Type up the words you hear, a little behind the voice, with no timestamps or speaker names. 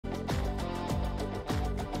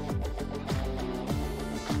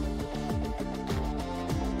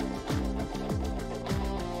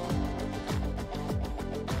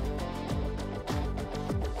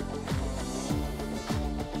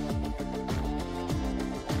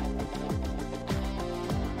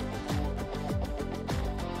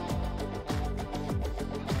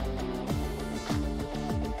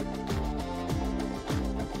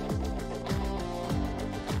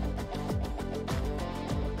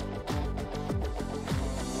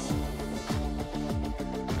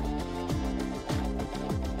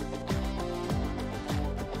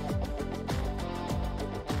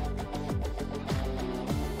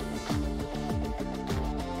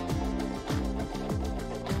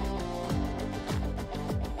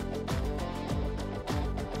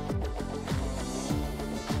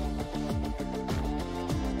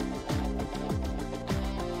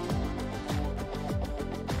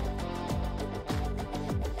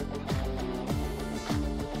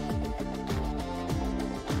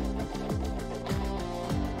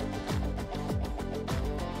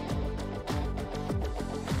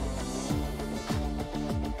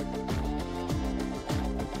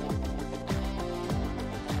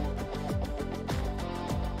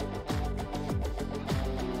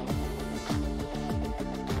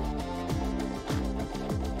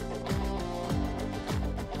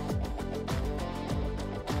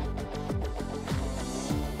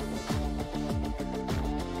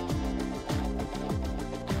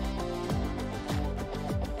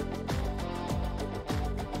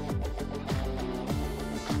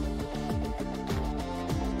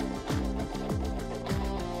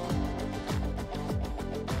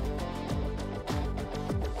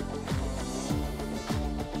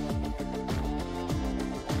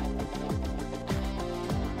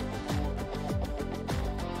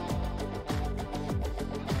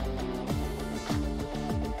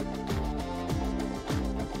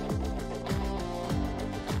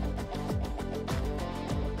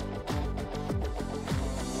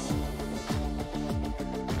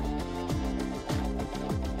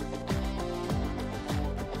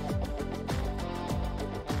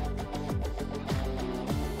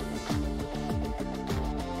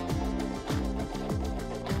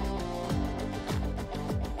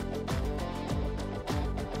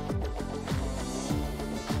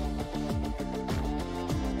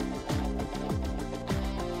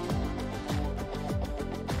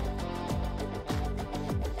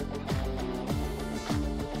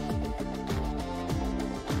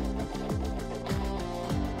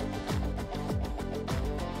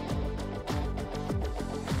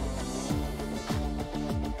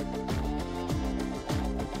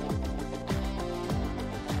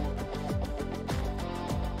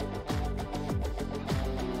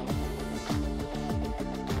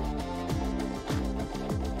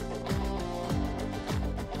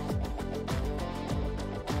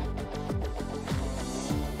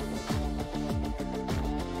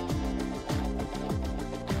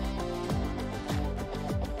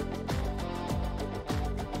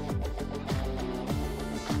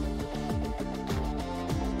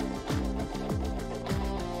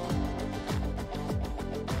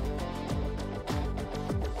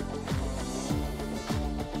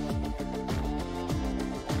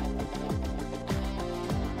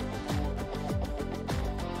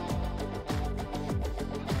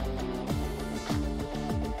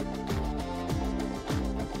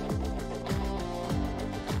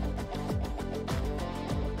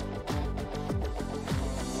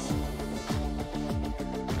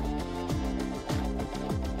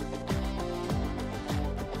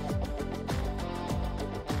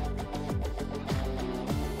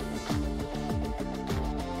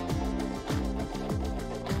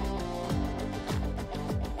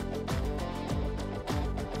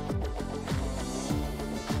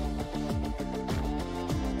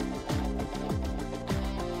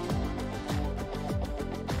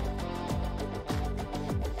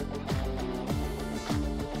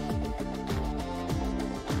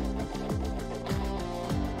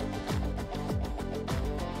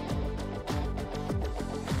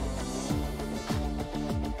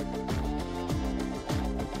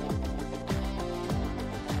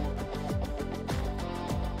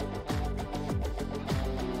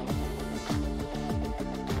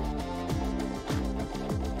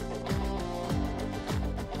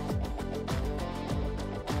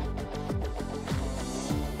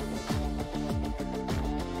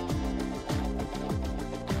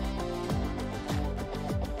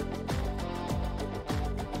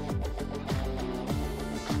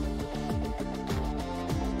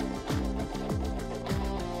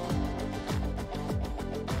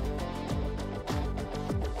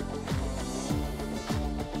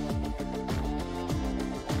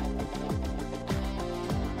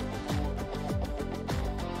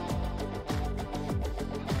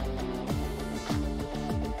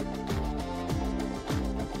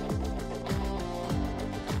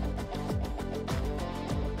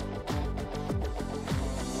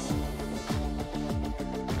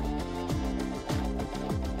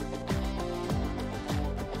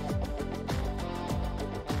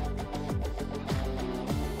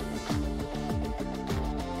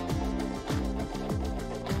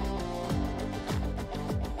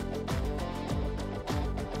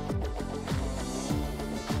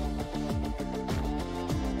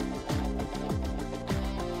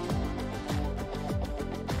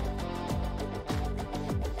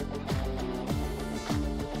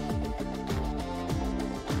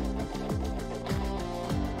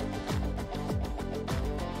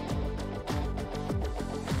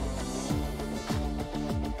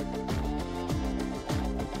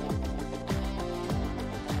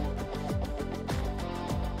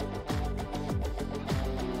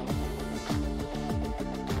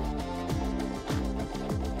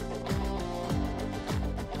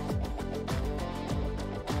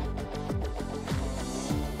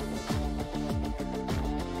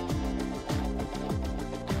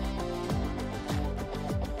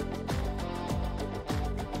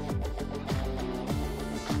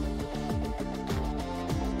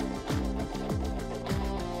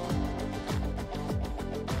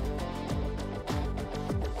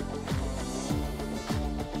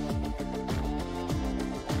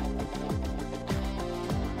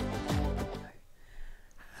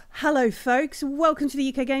Hello, folks. Welcome to the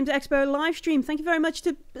UK Games Expo live stream. Thank you very much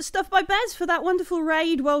to Stuff by Bez for that wonderful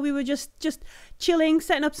raid while we were just chilling,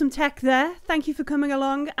 setting up some tech there. Thank you for coming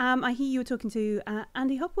along. I hear you were talking to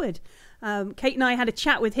Andy Hopwood. Kate and I had a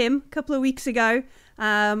chat with him a couple of weeks ago.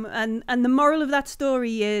 And the moral of that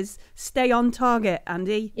story is stay on target,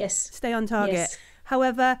 Andy. Yes. Stay on target. Yes.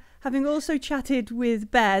 However, having also chatted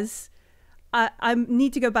with Bez, I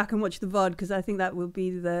need to go back and watch the VOD because I think that will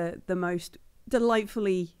be the most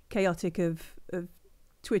delightfully chaotic of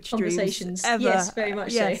Twitch streams ever. Yes, very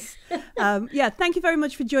much so. Yeah, thank you very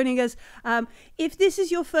much for joining us. If this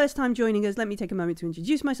is your first time joining us, let me take a moment to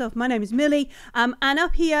introduce myself. My name is Millie, and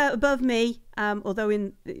up here above me, is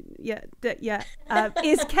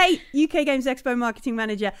Kate, UK Games Expo Marketing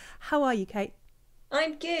Manager. How are you, Kate?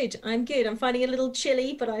 I'm good. I'm finding it a little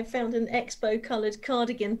chilly, but I've found an Expo coloured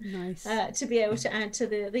cardigan to be able to add to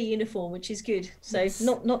the uniform, which is good. So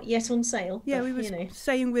not yet on sale. Yeah, but, we were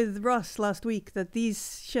saying with Ross last week that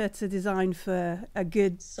these shirts are designed for a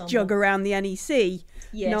good jog around the NEC,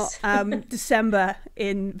 not December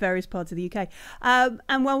in various parts of the UK.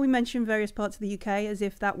 And while we mentioned various parts of the UK, as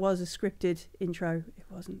if that was a scripted intro, it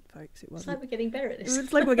wasn't, folks. It wasn't. It's like we're getting better at this.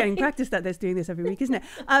 It's like we're getting practiced at this, doing this every week, isn't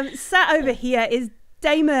it? Sat over here is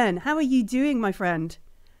Damon. How are you doing, my friend?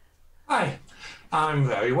 Hi, I'm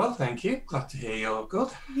very well, thank you. Glad to hear you're good.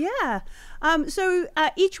 Yeah. So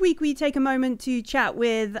each week we take a moment to chat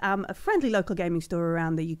with a friendly local gaming store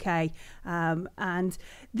around the UK. And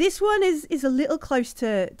this one is a little close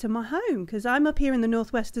to my home because I'm up here in the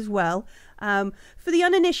Northwest as well. For the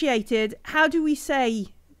uninitiated, how do we say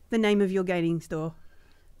the name of your gaming store?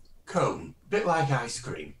 Colne, bit like ice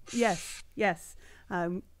cream. Yes.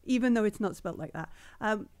 Even though it's not spelt like that.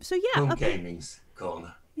 So yeah. Home Gaming's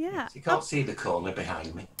corner. Yeah. Yes, you can't see the corner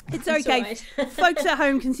behind me. It's okay. Folks at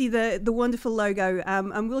home can see the wonderful logo.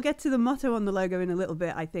 And we'll get to the motto on the logo in a little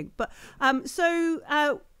bit, I think. But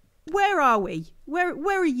where are we? Where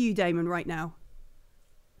are you, Damon, right now?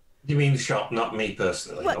 You mean the shop, not me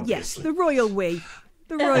personally, well, obviously. Yes, the royal we.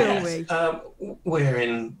 The royal we. We're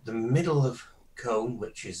in the middle of Colne,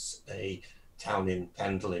 which is a town in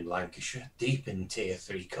Pendle in Lancashire, deep in Tier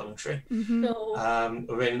 3 country. Mm-hmm.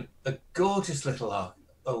 We're in a gorgeous little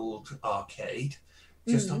old arcade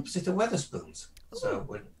just opposite the Wetherspoons. So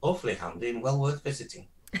we're awfully handy and well worth visiting.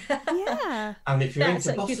 Yeah. And if you're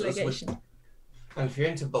into buses,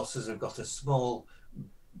 we've got a small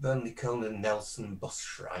Burnley Colne and Nelson bus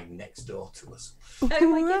shrine next door to us.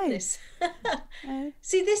 Oh my goodness.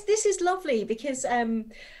 See, this is lovely because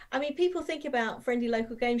people think about friendly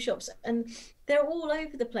local game shops and they're all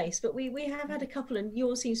over the place, but we have had a couple, and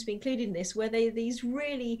yours seems to be included in this, where these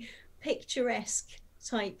really picturesque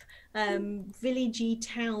type villagey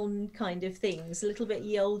town kind of things, a little bit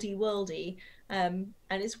ye olde worldy, and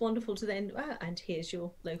it's wonderful to then and here's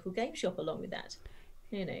your local game shop along with that,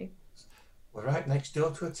 We're right next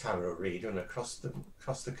door to a tarot reader and across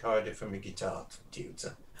the corridor from a guitar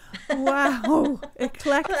tutor. Wow,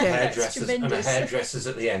 eclectic. Hairdressers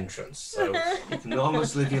at the entrance, so you can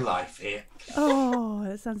almost live your life here. Oh,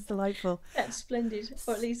 that sounds delightful. That's splendid,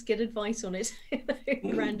 or at least get advice on it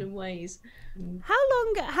in random ways. How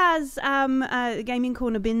long has Gaming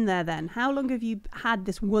Corner been there then? How long have you had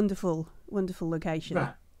this wonderful location?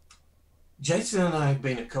 Right. Jason and I have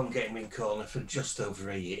been at Colne Gaming Corner for just over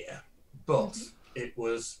a year, but it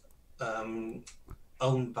was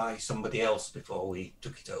owned by somebody else before we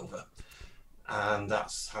took it over, and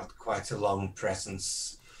that's had quite a long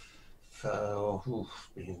presence for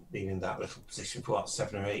been in that little position for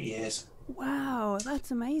 7 or 8 years. Wow, that's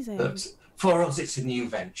amazing. But for us it's a new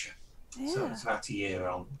venture. Yeah. So it's about a year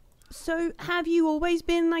on. So have you always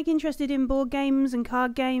been interested in board games and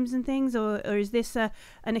card games and things, or is this an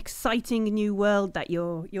exciting new world that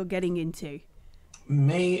you're getting into?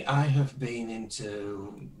 Me, I have been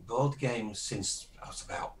into board games since I was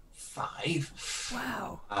about 5.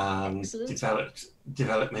 Wow.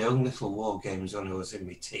 Developed my own little war games when I was in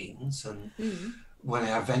my teens, and when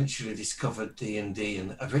I eventually discovered D&D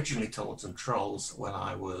and originally Tunnels and Trolls when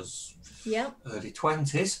I was early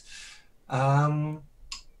 20s,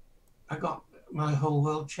 I got my whole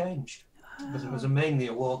world changed. Because it was mainly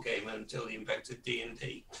a war game until they invented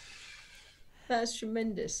D&D. That's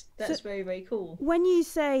tremendous. That's very, very cool. When you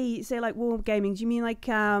say like wargaming, do you mean like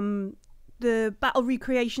the battle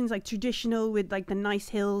recreations, like traditional with like the nice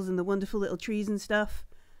hills and the wonderful little trees and stuff?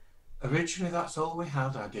 Originally, that's all we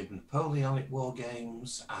had. I did Napoleonic war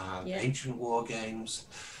games and ancient war games,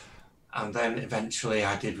 and then eventually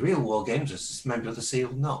I did real war games as a member of the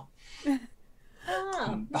Sealed Knot.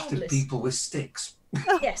 Battered people with sticks.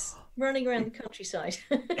 Yes. running around the countryside.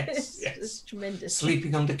 Yes, It's tremendous.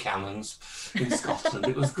 Sleeping under cannons in Scotland.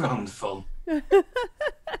 It was grand fun.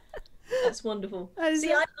 That's wonderful.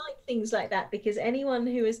 See, I like things like that, because anyone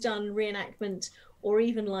who has done reenactment or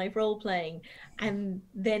even live role playing, and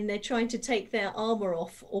then they're trying to take their armor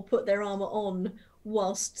off or put their armor on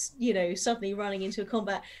whilst, you know, suddenly running into a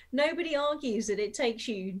combat, nobody argues that it takes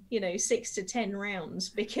you, you know, 6 to 10 rounds,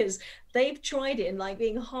 because they've tried it, and like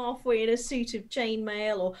being halfway in a suit of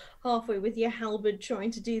chainmail or halfway with your halberd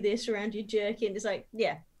trying to do this around your jerkin. It's like,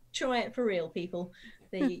 yeah, try it for real, people.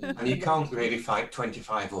 And you can't really fight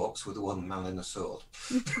 25 orcs with one man and a sword.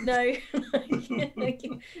 No,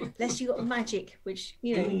 unless you got magic, which,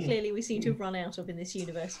 you know, clearly we seem to have run out of in this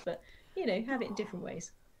universe, but, you know, have it in different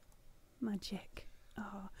ways. Magic.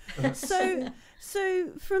 Oh. So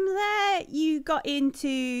from there you got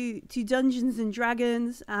into Dungeons and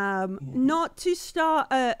Dragons, not to start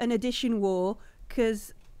an edition war,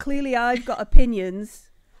 because clearly I've got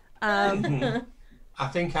opinions. I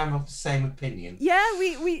think I'm of the same opinion. Yeah,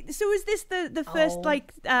 we. So was this the first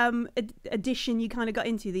edition you kind of got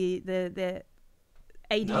into, the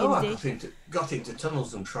AD&D? No, I got into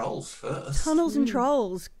Tunnels and Trolls first. Tunnels and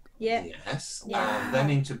Trolls. Yeah. Yes. Yeah. And then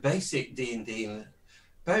into basic D&D.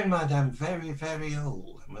 Bear in mind, I'm very, very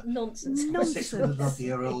old. I'm a Nonsense.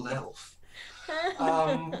 600-odd-year-old elf.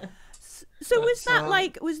 So was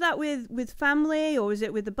that with family, or was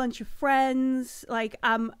it with a bunch of friends? Like,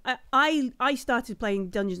 I started playing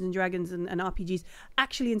Dungeons and Dragons and RPGs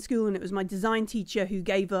actually in school, and it was my design teacher who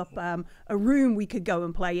gave up a room we could go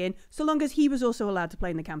and play in, so long as he was also allowed to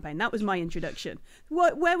play in the campaign. That was my introduction.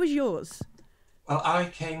 Where was yours? Well, I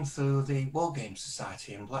came through the War Games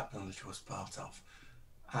Society in Blackburn that I was part of.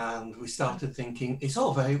 And we started thinking, it's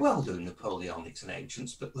all very well doing Napoleonics and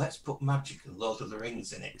Ancients, but let's put Magic and Lord of the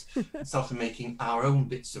Rings in it. And started making our own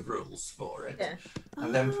bits of rules for it. Yeah.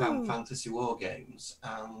 And then found Fantasy War Games,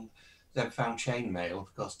 and then found Chainmail,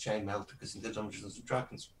 because Chainmail took us into Dungeons and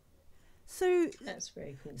Dragons. So that's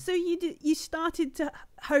very cool. So you started to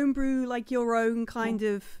homebrew like your own kind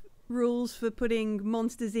of rules for putting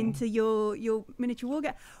monsters into your miniature war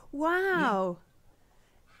game. Wow. Yeah.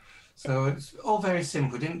 So it's all very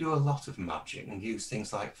simple. We didn't do a lot of magic and use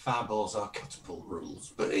things like fireballs or catapult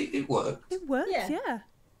rules, but it worked. It worked, yeah.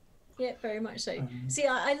 Yeah, very much so. See,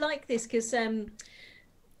 I like this because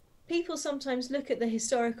people sometimes look at the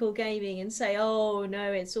historical gaming and say, oh,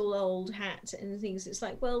 no, it's all old hat and things. It's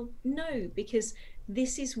like, well, no, because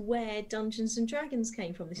this is where Dungeons and Dragons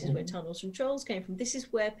came from. This is where Tunnels and Trolls came from. This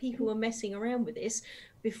is where people were messing around with this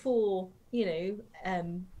before, you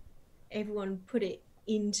know, everyone put it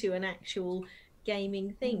into an actual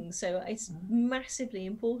gaming thing. So it's massively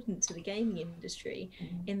important to the gaming industry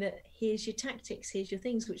in that here's your tactics, here's your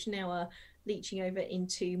things, which now are leaching over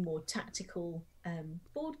into more tactical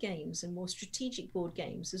board games and more strategic board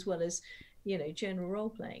games, as well as, you know, general role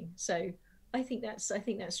playing. So I think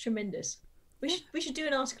that's tremendous. We should do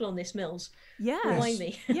an article on this, Mills. Yeah. Remind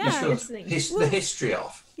me. Yeah. The history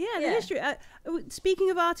of. Yeah, the history. Speaking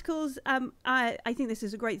of articles, I think this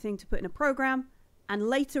is a great thing to put in a program. And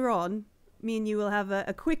later on, me and you will have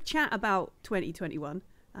a quick chat about 2021.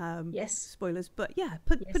 Yes. Spoilers, but yeah,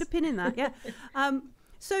 put a pin in that. Yeah.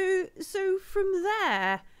 So from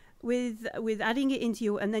there, with adding it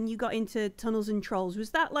into and then you got into Tunnels and Trolls.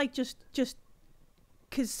 Was that like just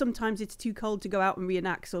because sometimes it's too cold to go out and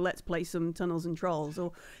reenact, so let's play some Tunnels and Trolls?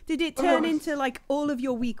 Or did it turn into like all of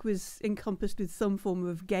your week was encompassed with some form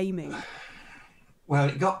of gaming? Well,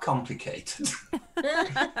 it got complicated.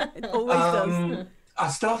 It always does. I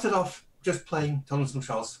started off just playing Tunnels and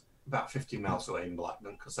Trolls about 50 miles away in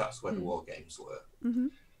Blackburn, because that's where the war games were.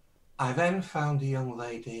 I then found a young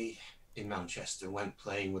lady in Manchester and went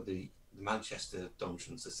playing with the Manchester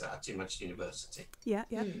Dungeons Society, Manchester University. Yeah.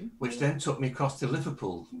 Which then took me across to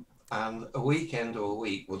Liverpool, and a weekend or a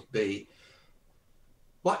week would be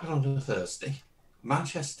Blackburn on a Thursday,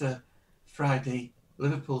 Manchester Friday,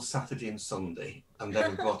 Liverpool Saturday and Sunday, and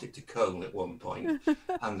then we brought it to Colne at one point,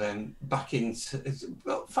 and then back into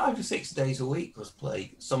about 5 or 6 days a week was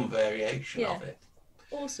played, some variation of it.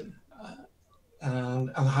 Awesome. And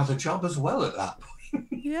I had a job as well at that point.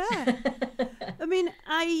 Yeah. I mean,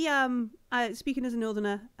 I speaking as a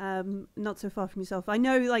northerner, not so far from yourself, I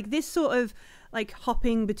know like this sort of like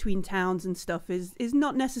hopping between towns and stuff is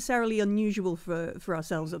not necessarily unusual for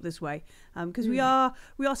ourselves up this way, because we are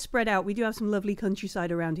spread out. We do have some lovely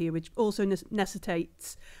countryside around here, which also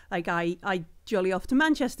necessitates like I jolly off to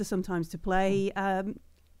Manchester sometimes to play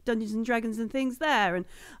Dungeons and Dragons and things there, and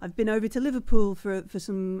I've been over to Liverpool for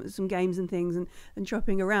some games and things and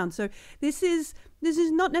tropping around. So this is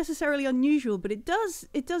not necessarily unusual, but it does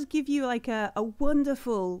give you like a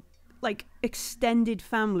wonderful like extended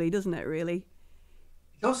family, doesn't it? Really.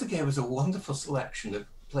 It also gave us a wonderful selection of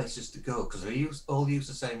places to go because we all use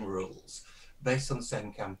the same rules based on the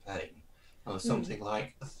same campaign. And something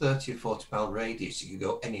like a 30 or 40-mile radius, you could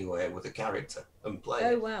go anywhere with a character and play.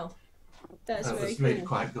 Oh wow, that's and very it was cool. really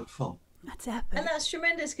quite good fun. That's epic. And that's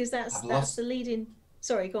tremendous because that's the leading.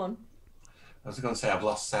 Sorry, go on. I was going to say I've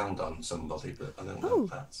lost sound on somebody, but I don't know if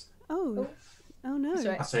that's. Oh no.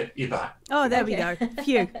 Sorry. That's it. You're back. Oh, there we go.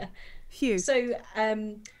 Phew. So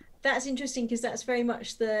that's interesting because that's very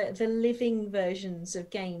much the living versions of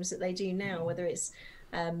games that they do now, whether it's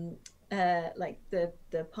like the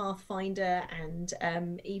Pathfinder and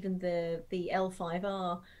even the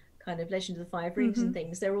L5R kind of Legend of the Five Rings and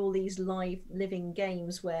things. They're all these live living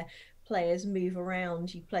games where players move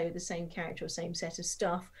around, you play with the same character or same set of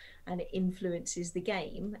stuff, and it influences the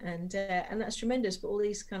game, and that's tremendous. But all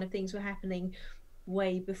these kind of things were happening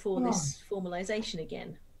way before this formalization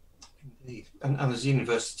again. Indeed. And as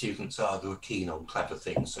university students are, they were keen on clever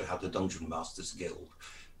things, so they had the Dungeon Masters Guild,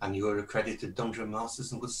 and you were accredited Dungeon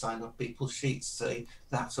Masters and would sign up people's sheets saying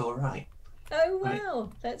that's all right. Oh wow,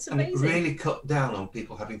 that's amazing. And it really cut down on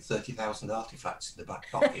people having 30,000 artifacts in the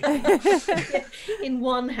back pocket. In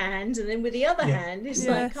one hand, and then with the other hand, it's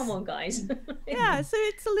like, come on, guys. Yeah, so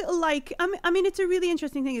it's a little like, I mean, it's a really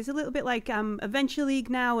interesting thing. It's a little bit like Adventure League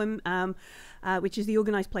now, and which is the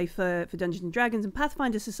organised play for Dungeons and Dragons, and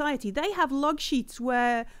Pathfinder Society. They have log sheets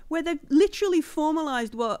where they've literally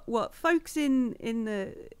formalised what folks in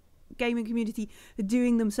the gaming community are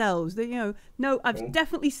doing themselves. That, no, I've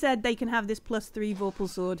definitely said they can have this +3 Vorpal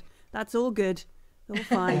sword. That's all good. All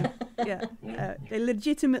fine. Yeah. They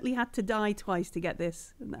legitimately had to die twice to get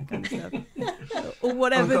this and that kind of stuff. Or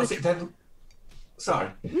whatever. Sorry.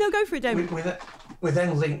 No, go for it, David. We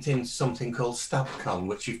then linked into something called StabCon,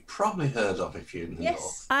 which you've probably heard of if you're in the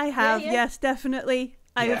North. I have, yes, definitely.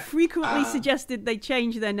 I have frequently suggested they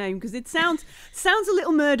change their name because it sounds a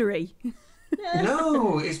little murdery.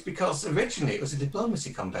 No, it's because originally it was a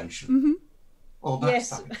diplomacy convention. All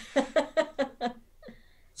backstabbing. Yes.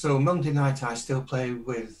 So Monday night I still play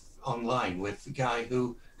online with the guy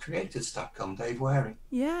who created StabCon, Dave Waring.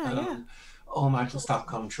 All my little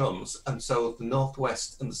StabCon chums, and so the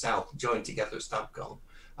Northwest and the South joined together at StabCon,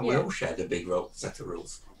 and we all shared a big set of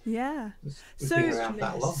rules. Yeah. We've been around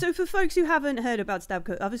that long. So for folks who haven't heard about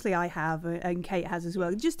StabCon, obviously I have, and Kate has as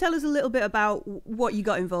well. Just tell us a little bit about what you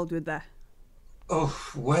got involved with there. Oh,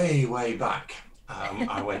 way back.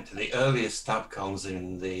 I went to the earliest StabCons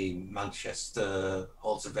in the Manchester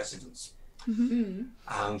Halls of Residence,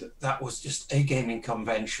 and that was just a gaming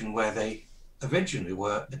convention where they originally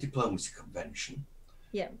were a diplomacy convention,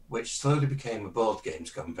 which slowly became a board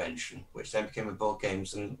games convention, which then became a board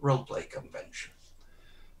games and role-play convention.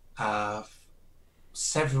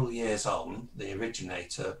 Several years on, the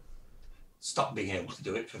originator stopped being able to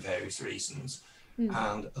do it for various reasons,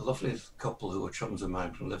 and a lovely couple who were chums of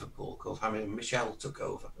mine from Liverpool called Hamid and Michelle took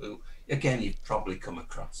over, who, again, you've probably come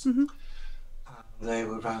across. They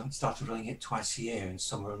started running it twice a year in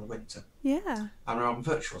summer and winter. Yeah. And we're on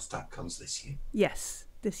virtual StabCons this year. Yes,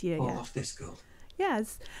 this year, all off Discord.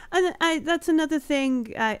 Yes, and that's another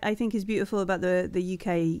thing I think is beautiful about the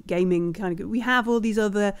UK gaming kind of. We have all these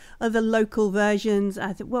other local versions.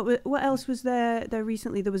 I think what else was there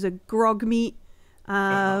recently? There was a Grog Meet.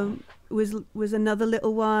 Was another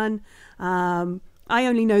little one. I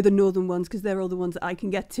only know the northern ones because they're all the ones that I can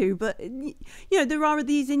get to. But there are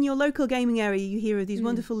these in your local gaming area. You hear of these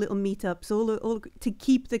wonderful little meetups, all to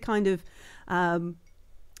keep the kind of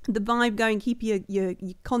the vibe going, keep your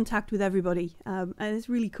contact with everybody, and it's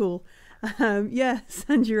really cool.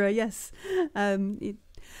 Sanjura, yes.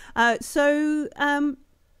 So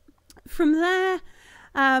from there,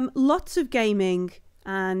 lots of gaming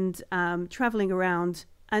and traveling around.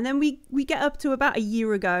 And then we get up to about a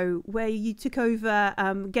year ago where you took over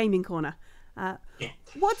Gaming Corner.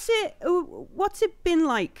 What's it been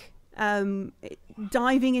like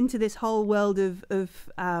diving into this whole world of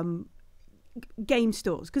game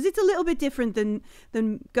stores? Because it's a little bit different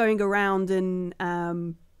than going around and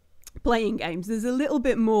playing games. There's a little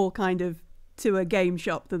bit more kind of to a game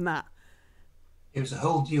shop than that. It was a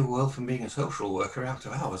whole new world from being a social worker out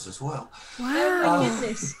of hours as well. Wow! Oh my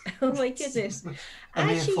goodness! Oh my goodness! I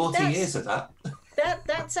mean, 40 years of that.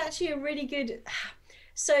 That's actually a really good.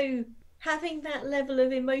 So having that level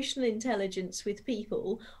of emotional intelligence with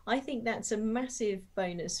people, I think that's a massive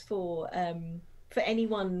bonus for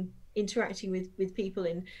anyone interacting with people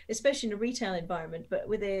especially in a retail environment, but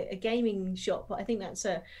with a gaming shop. I think that's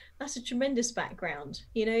a tremendous background,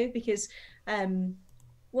 because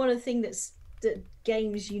one of the things that's that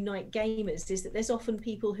games unite gamers is that there's often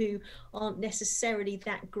people who aren't necessarily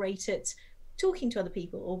that great at talking to other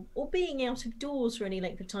people, or being out of doors for any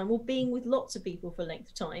length of time, or being with lots of people for a length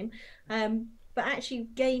of time. But actually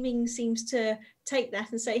gaming seems to take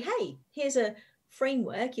that and say, hey, here's a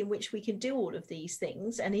framework in which we can do all of these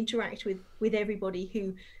things and interact with everybody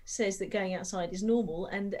who says that going outside is normal,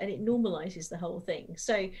 and it normalizes the whole thing.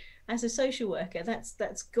 So as a social worker,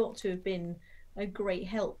 that's got to have been a great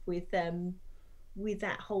help with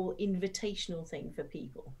that whole invitational thing for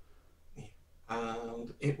people.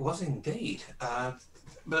 And it was indeed.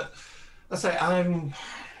 But let's say I'm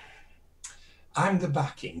the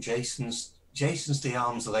backing. Jason's the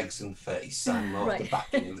arms, legs and face. I'm more the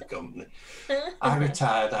backing of the company. I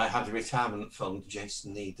retired. I had a retirement fund.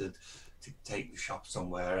 Jason needed to take the shop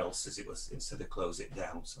somewhere else as it was, instead of close it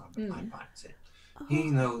down. So I backed it. Oh. He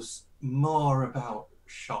knows more about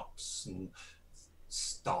shops and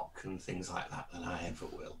stock and things like that than I ever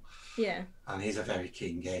will. Yeah. And he's a very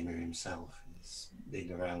keen gamer himself. He's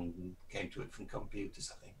been around and came to it from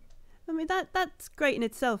computers, I think. I mean, that's great in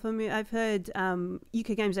itself. I mean, I've heard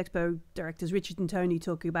UK Games Expo directors Richard and Tony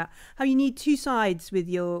talking about how you need two sides with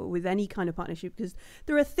any kind of partnership, because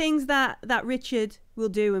there are things that Richard will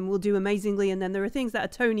do and will do amazingly, and then there are things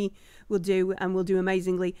that Tony will do and will do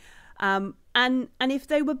amazingly. And if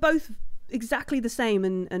they were both exactly the same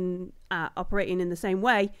and operating in the same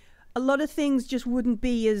way, a lot of things just wouldn't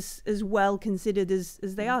be as well considered as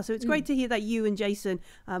they are. So it's great to hear that you and Jason,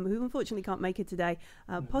 who unfortunately can't make it today,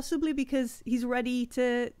 possibly because he's ready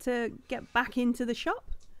to get back into the shop.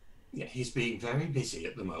 Yeah, he's being very busy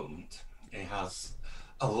at the moment. He has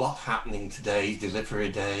a lot happening today, delivery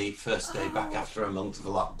day, first day back after a month of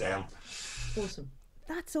lockdown. Awesome.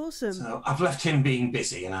 That's awesome. So I've left him being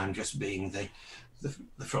busy and I'm just being the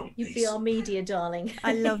front piece. You'd be our media darling.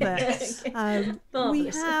 I love it. We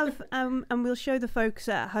have, and we'll show the folks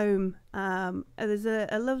at home, there's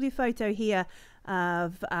a lovely photo here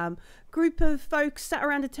of group of folks sat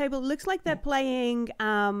around a table. It looks like they're playing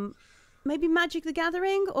maybe Magic the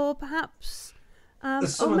Gathering, or perhaps I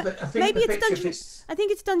think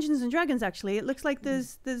it's Dungeons and Dragons, actually. It looks like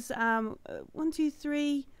there's 1, 2,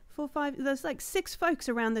 3, 4, 5, there's like 6 folks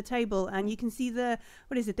around the table, and you can see the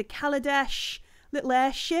Kaladesh little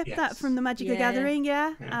airship that from the Magic the Gathering,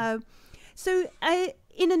 so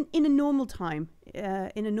in a normal time,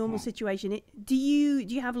 in a normal situation, do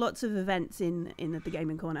you have lots of events in the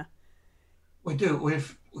gaming corner? We do. We're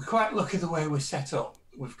quite lucky the way we're set up.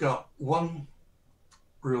 We've got one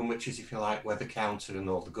room which is, if you like, where the counter and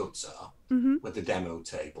all the goods are, with the demo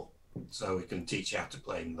table, so we can teach you how to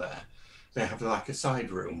play them there. They have like a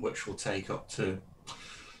side room which will take up to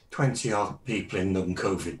 20 odd people in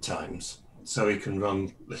non-COVID times. So we can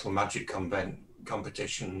run little Magic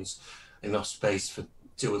competitions, enough space for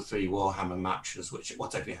 2 or 3 Warhammer matches, which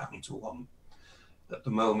whatever you happen to want. At the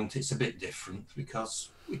moment, it's a bit different because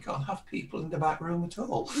we can't have people in the back room at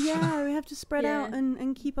all. Yeah, we have to spread out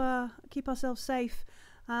and keep ourselves safe.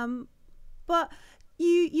 But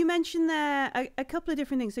you mentioned there a couple of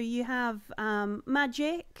different things. So you have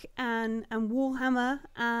Magic and Warhammer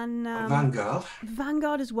and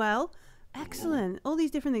Vanguard as well. Excellent. All these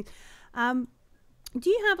different things. Do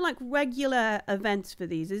you have like regular events for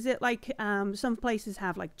these? Is it like some places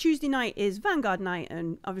have like Tuesday night is Vanguard night,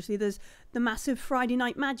 and obviously there's the massive Friday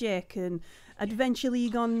night Magic and Adventure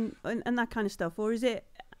League on and that kind of stuff, or is it?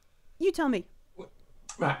 You tell me.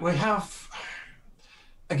 Right, we have.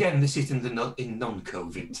 Again, this is in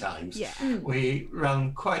non-COVID times. Yeah. We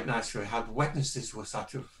ran quite nicely. We had Wednesdays was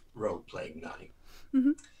sort of role-playing night.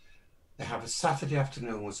 They have a Saturday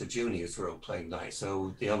afternoon was a juniors role-playing night,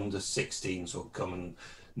 so the under-16s will come and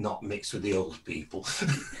not mix with the old people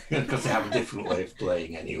because they have a different way of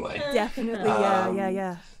playing anyway. Definitely,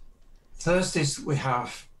 yeah. Thursdays we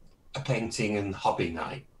have a painting and hobby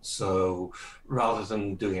night. So rather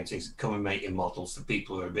than doing anything, come and make your models. The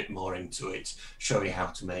people who are a bit more into it, show you how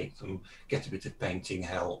to make them, get a bit of painting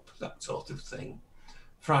help, that sort of thing.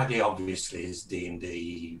 Friday obviously is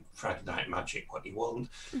D&D, Friday Night Magic, what you want.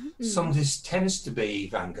 Sundays tends to be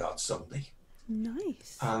Vanguard Sunday.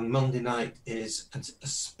 Nice. And Monday night is a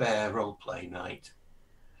spare role-play night,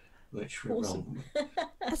 which we run.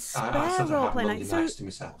 A spare role-play night. Nights to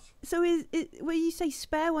myself. So is it, when you say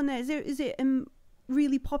spare one there, is it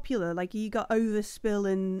really popular? Like you got overspill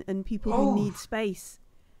and people who need space?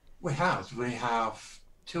 We have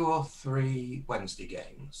 2 or 3 Wednesday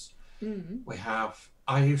games.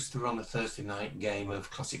 I used to run a Thursday night game of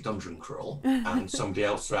Classic Dungeon Crawl, and somebody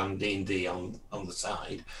else ran D&D on the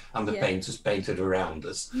side, and the painters painted around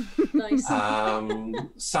us. Nice.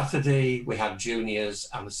 Saturday we had juniors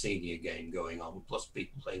and a senior game going on, plus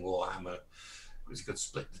people playing Warhammer. You could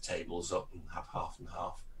split the tables up and have half and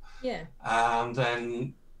half. Yeah. And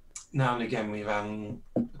then now and again we ran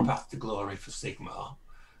the Path to Glory for Sigmar,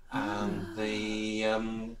 and the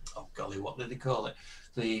oh golly, what did they call it?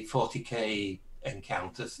 The 40k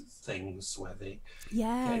encounter things where the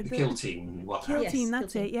kill team, kill team,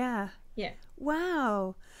 that's it. Yeah.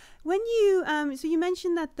 Wow. When you so you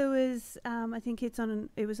mentioned that there was I think it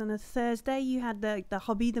was on a Thursday, you had the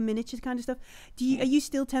hobby, the miniatures kind of stuff. Are you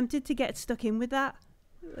still tempted to get stuck in with that?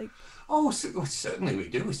 Like, certainly we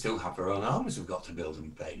do. We still have our own armies we've got to build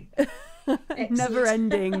and paint. Never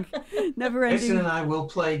ending. Jason and I will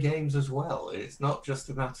play games as well. It's not just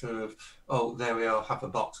a matter of, oh, there we are, have a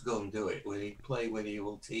box, go and do it. We play with you,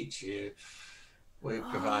 we'll teach you. We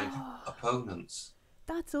provide opponents.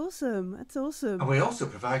 That's awesome. And we also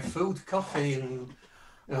provide food, coffee, and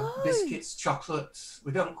biscuits, chocolates.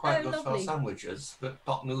 We don't quite go for sandwiches, but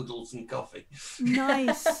pot noodles and coffee.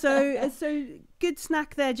 Nice. So good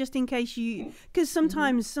snack there, just in case because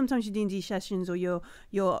sometimes your D&D sessions or your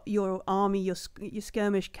army, your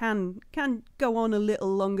skirmish can go on a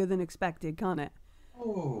little longer than expected, can't it?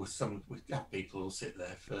 Oh, we have people who sit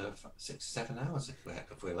there for 6 or 7 hours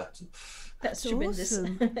if we let them. That's tremendous.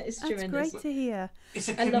 Awesome. It's That's tremendous. Great to hear. It's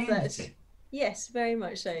a community. I love that. Yes, very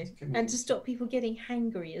much so. And to stop people getting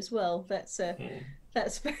hangry as well. That's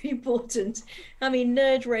very important. I mean,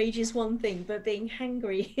 nerd rage is one thing, but being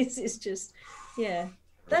hangry is just,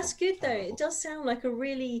 That's good though. It does sound like a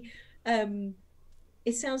really,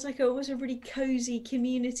 it sounds like almost a really cozy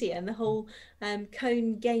community, and the whole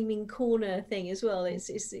Colne gaming corner thing as well. It's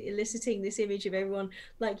eliciting this image of everyone,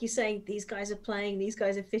 like you're saying, these guys are playing, these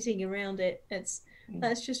guys are fitting around it.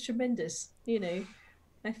 That's just tremendous,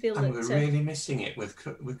 I feel and we're really missing it with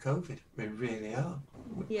COVID. We really are.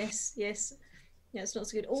 Yes. Yeah, it's not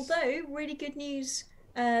so good. Although, really good news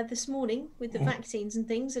this morning with the vaccines and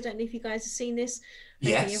things. I don't know if you guys have seen this. I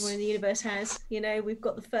think everyone in the universe has. We've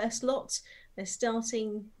got the first lot. They're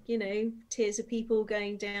starting, tiers of people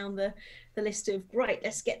going down the list of, right,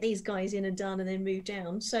 let's get these guys in and done and then move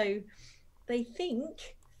down. So they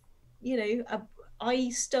think, I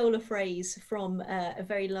stole a phrase from a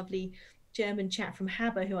very lovely German chap from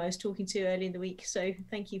Haber who I was talking to earlier in the week. So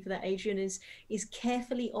thank you for that, Adrian, is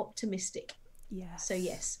carefully optimistic. Yes. So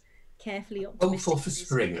yes, carefully optimistic. Hopeful for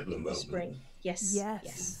spring at the moment. Spring. Yes,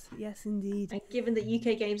 indeed. And given that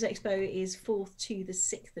UK Games Expo is 4th to the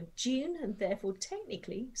 6th of June, and therefore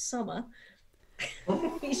technically summer,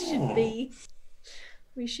 we should be.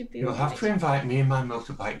 You'll have to invite me and my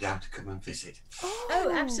motorbike down to come and visit.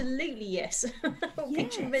 Oh, absolutely, yes. That would be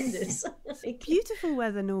tremendous. Beautiful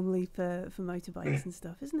weather normally for motorbikes and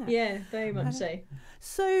stuff, isn't it? Yeah, very much so.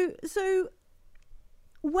 So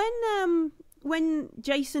when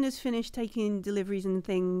Jason has finished taking deliveries and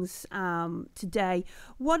things today,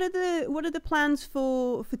 what are the plans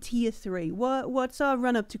for Tier 3? What's our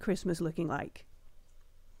run up to Christmas looking like?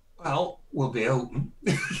 Well, we'll be open.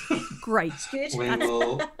 Great. Good. We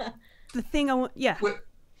will. The thing I want,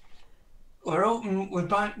 We're open.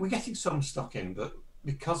 We're getting some stock in, but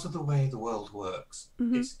because of the way the world works,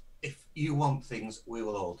 it's, if you want things, we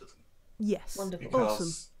will order them. Yes. Wonderful. Because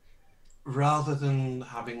awesome. Rather than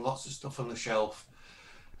having lots of stuff on the shelf,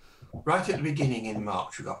 right at the beginning in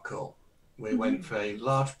March we got caught. We went for a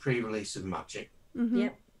large pre-release of Magic.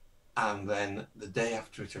 Yep. And then the day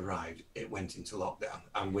after it arrived, it went into lockdown,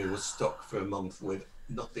 and we were stuck for a month with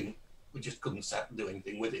nothing. We just couldn't do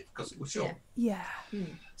anything with it because it was short. Yeah.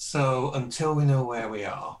 So until we know where we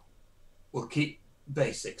are, we'll keep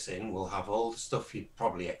basics in. We'll have all the stuff you'd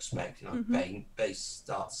probably expect, base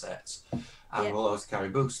start sets, and we'll always carry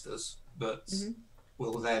boosters. But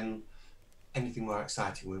we'll then, anything more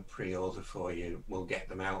exciting, we'll pre-order for you. We'll get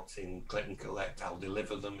them out in click and collect. I'll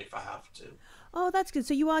deliver them if I have to. Oh, that's good.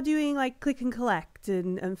 So you are doing like click and collect,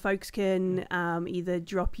 and folks can either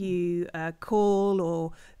drop you a call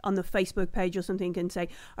or on the Facebook page or something and say,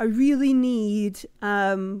 I really need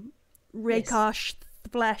Raykosh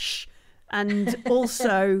flesh and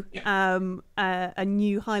also a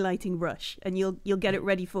new highlighting brush, and you'll get it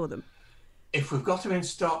ready for them. If we've got them in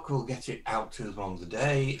stock, we'll get it out to them on the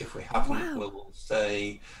day. If we haven't, we'll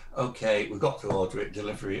say, okay, we've got to order it,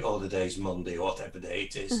 delivery, order day's Monday, or whatever day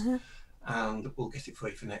it is. And we'll get it for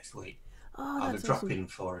you for next week. Oh, Either that's drop awesome. in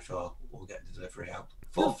for it, or we'll get the delivery out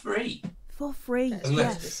for free. For free,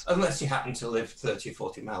 yes. Unless you happen to live 30 or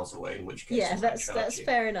 40 miles away, in which case that's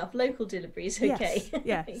fair enough. Local delivery is okay.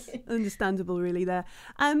 Yes, understandable, really there.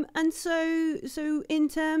 And so in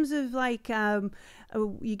terms of like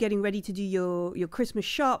you're getting ready to do your Christmas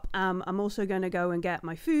shop. I'm also going to go and get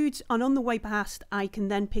my foods, and on the way past, I can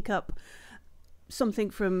then pick up something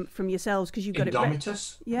from yourselves because you've got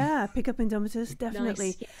Indomitus. Pick up Indomitus,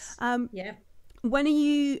 definitely. Nice. Yes. When are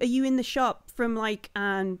you in the shop from like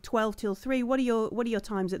 12 till 3? What are your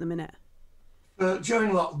times at the minute?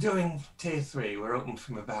 During tier 3, we're open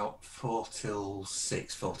from about 4 till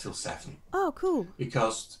 6, 4 till 7. Oh, cool.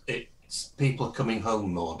 Because people are coming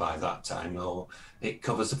home more by that time, or it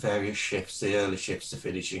covers the various shifts. The early shifts are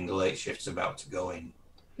finishing, the late shifts are about to go in.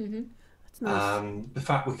 Mm-hmm. Nice. The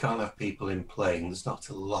fact we can't have people in playing, there's not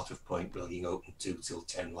a lot of point being open 2 till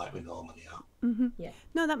 10 like we normally are. Mm-hmm. Yeah.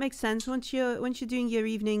 No, that makes sense. Once you're doing your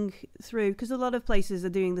evening through, because a lot of places are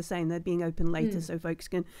doing the same. They're being open later, so folks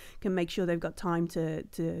can make sure they've got time to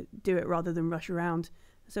do it rather than rush around.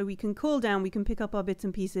 So we can call down, we can pick up our bits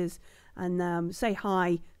and pieces, and say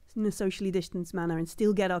hi in a socially distanced manner, and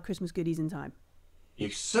still get our Christmas goodies in time. You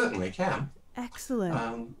certainly can.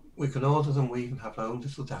 Excellent. We can order them. We even have our own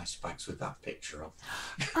little dice bags with that picture on.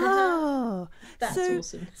 Oh, that's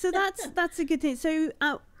awesome. So that's a good thing. So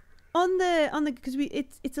on the because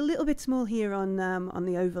it's a little bit small here on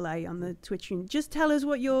the overlay on the Twitch stream. Just tell us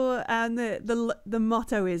what your the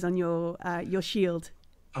motto is on your shield.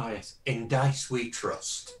 Oh yes, in dice we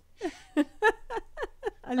trust.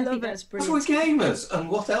 I love it. That's Because brilliant. we're gamers, and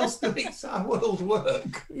what else makes our world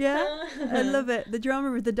work? Yeah, I love it. The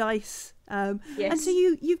drama of the dice. Yes. And so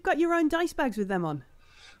you've got your own dice bags with them on.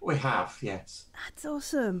 We have, yes. That's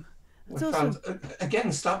awesome. That's We awesome. found, again,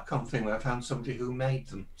 StabCon thing, I found somebody who made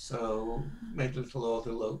them. So made a little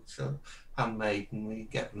order load, so handmade, and we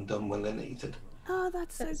get them done when they're needed. Oh,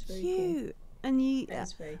 that's so That's very cute. And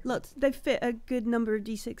That's very cool. lots. They fit a good number of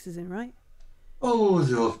D6s in, right? Oh,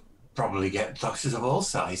 they'll probably get boxes of all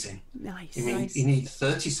sizing. Nice. You need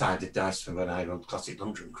 30-sided dice for an Iron Classic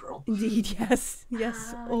Dungeon Crawl. Indeed, yes.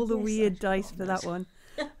 All the yes, weird I've dice for that one.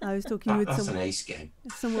 I was talking with That's an ace game.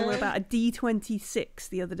 someone about a D26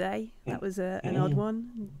 the other day. That was an odd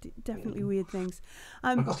one. Definitely weird things.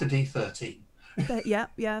 I've got a D13. But yeah,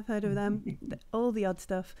 I've heard of them. All the odd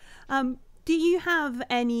stuff. Do you have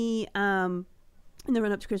any in the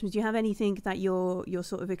run up to Christmas? Do you have anything that you're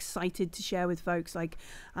sort of excited to share with folks? Like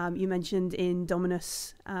you mentioned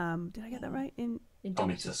Indominus. Did I get that right?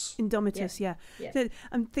 Indomitus, yeah. So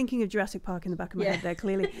I'm thinking of Jurassic Park in the back of my head there,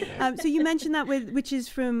 clearly. So you mentioned that which is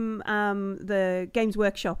from the Games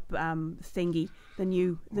Workshop thingy, the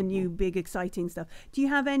new big exciting stuff. Do you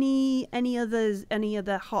have any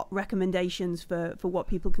other hot recommendations for what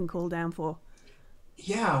people can call down for?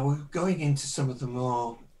 Yeah, we're going into some of the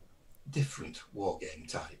more different wargame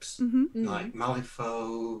types, like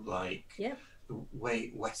Malifaux, like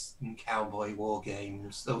the Western cowboy war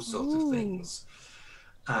games, those sorts of things.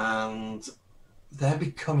 And they're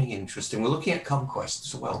becoming interesting. We're looking at Conquest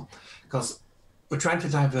as well, because we're trying to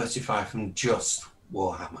diversify from just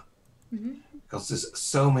Warhammer, because there's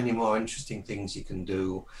so many more interesting things you can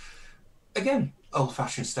do. Again,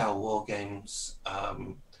 old-fashioned style war games,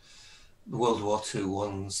 the World War II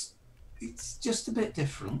ones, it's just a bit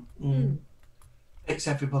different. Takes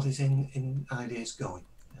everybody's in ideas going.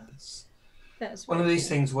 That's one of these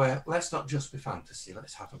things where let's not just be fantasy,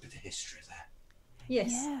 let's have a bit of history there.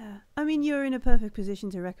 Yes. Yeah. I mean, you're in a perfect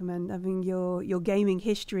position to recommend having your gaming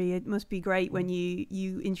history. It must be great when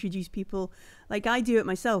you introduce people, like I do it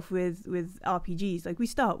myself with RPGs. Like we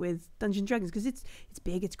start with Dungeons & Dragons because it's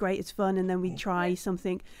big, it's great, it's fun, and then we try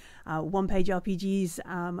something, one-page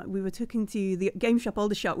RPGs. We were talking to the Game Shop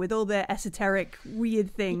Aldershot with all their esoteric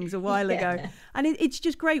weird things a while ago, and it's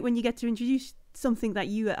just great when you get to introduce something that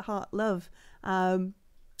you at heart love.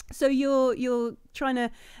 So you're trying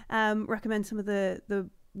to recommend some of the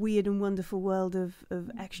weird and wonderful world of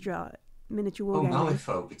extra miniature war games.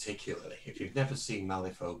 Malifaux particularly. If you've never seen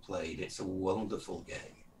Malifaux played, it's a wonderful game.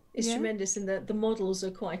 It's tremendous, and the models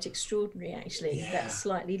are quite extraordinary actually. That's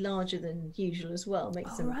slightly larger than usual as well,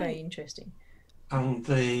 makes them very interesting. And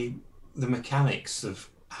the mechanics of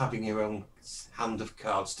having your own hand of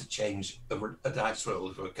cards to change a dice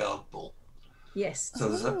roll for a card pull. Yes. So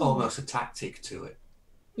there's almost a tactic to it.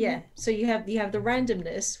 Yeah, so you have the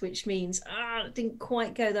randomness, which means it didn't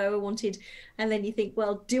quite go the way I wanted, and then you think,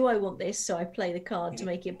 well, do I want this? So I play the card to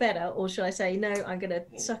make it better, or should I say, no, I'm going to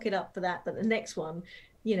suck it up for that, but the next one,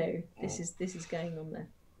 this is going on there.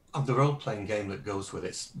 And the role-playing game that goes with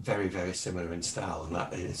it's very, very similar in style, and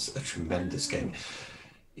that is a tremendous game.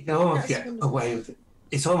 You can almost get away with it.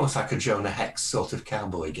 It's almost like a Jonah Hex sort of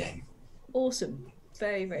cowboy game. Awesome.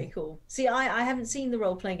 Very, very cool. See, I haven't seen the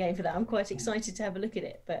role-playing game for that. I'm quite excited to have a look at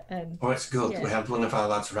it. But Oh, it's good. yeah. We had one of our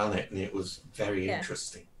lads run it, and it was very Yeah.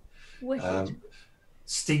 interesting. Wicked.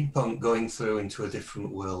 Steampunk going through into a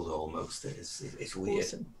different world almost. It's weird.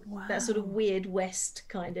 Awesome. Wow. That sort of weird West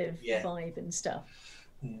kind of Yeah. vibe and stuff.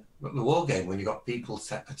 Yeah. But the war game, when you got people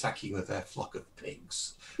attacking with their flock of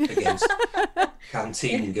pigs against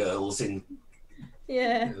canteen girls in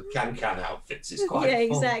Yeah. can outfits, is quite Yeah,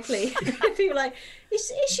 fun. Exactly. People are like,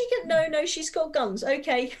 is she good? No, she's got guns.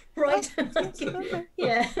 Okay, right.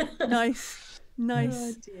 Yeah. Nice.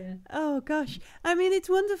 Oh dear. Oh gosh, I mean, it's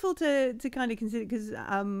wonderful to kind of consider, because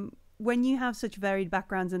when you have such varied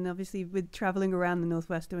backgrounds, and obviously with traveling around the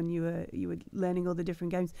Northwest when you were learning all the different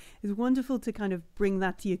games, it's wonderful to kind of bring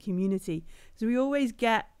that to your community. So we always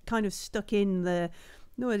get kind of stuck in the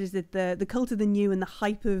cult of the new and the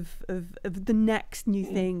hype of the next new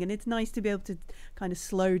thing, and it's nice to be able to kind of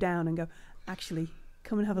slow down and go, actually,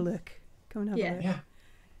 come and have a look. Come and have a look. Yeah.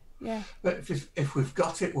 Yeah. But if we've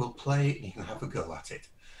got it, we'll play it and you can have a go at it.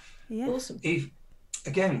 Yeah. Awesome.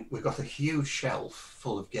 Again, we've got a huge shelf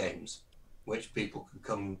full of games which people can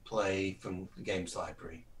come play from the games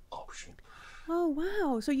library option. Oh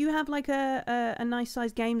wow! So you have like a nice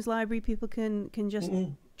sized games library people can just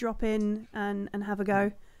drop in and have a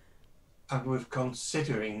go. And we're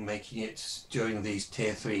considering making it during these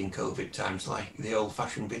tier 3 and COVID times, like the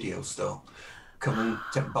old-fashioned video store. Come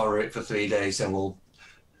and borrow it for 3 days, and we'll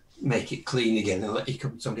make it clean again and let you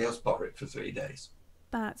come somebody else borrow it for 3 days.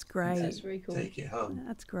 That's great. That's very cool. Take it home.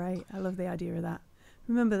 That's great. I love the idea of that.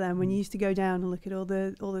 Remember then when you used to go down and look at all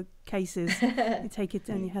the cases, you take it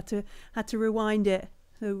and you had to rewind it.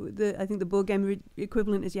 So I think the board game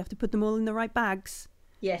equivalent is you have to put them all in the right bags.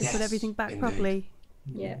 Yes. Put everything back indeed. properly.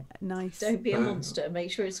 Yeah. Nice. Don't be a monster.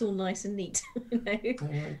 Make sure it's all nice and neat. You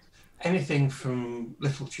know? Anything from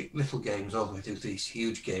little games all the way to these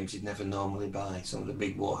huge games you'd never normally buy. Some of the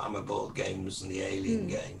big Warhammer board games and the Alien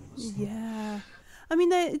games. Yeah. I mean,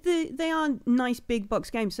 they are nice big box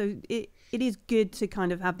games, so it is good to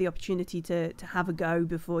kind of have the opportunity to have a go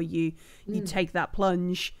before you take that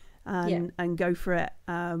plunge and go for it.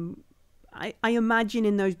 I imagine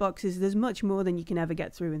in those boxes there's much more than you can ever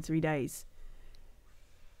get through in 3 days.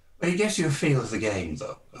 But it gives you a feel of the game,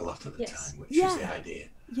 though, a lot of the time, which is the idea.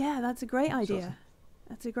 Yeah, that's a great idea.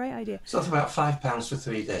 That's a great idea. So it's about £5 for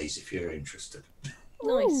 3 days if you're interested.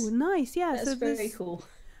 Nice. Ooh, nice. Yeah, That's very cool.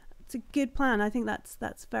 It's a good plan. I think that's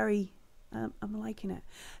very. I'm liking it.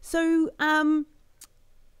 So,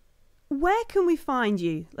 where can we find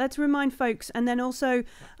you? Let's remind folks, and then also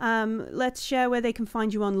let's share where they can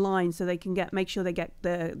find you online, so they can make sure they get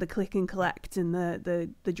the click and collect and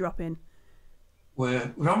the drop in.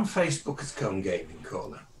 We're on Facebook as Colne Gaming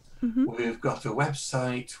Corner. We've got a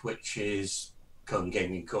website which is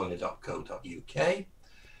colnegamingcorner.co.uk,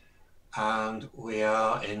 and we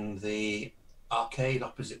are in the arcade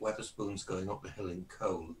opposite Wetherspoons going up the hill in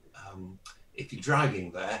Colne. If you're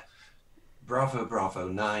driving there, Bravo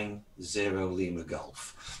 90 Lima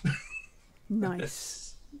Golf.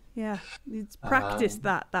 Nice. Yeah, it's practiced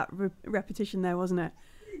that repetition there, wasn't it?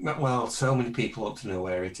 Well, so many people want to know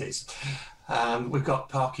where it is. We've got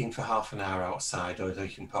parking for half an hour outside, or you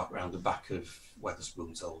can park around the back of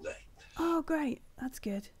Wetherspoons all day. Oh, great. That's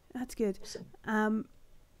good. That's good. And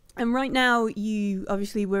right now,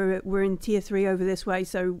 we're in tier 3 over this way,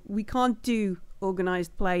 so we can't do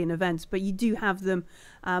organised play and events, but you do have them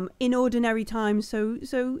in ordinary times.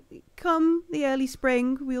 So come the early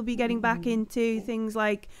spring, we'll be getting back into things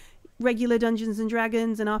like regular Dungeons and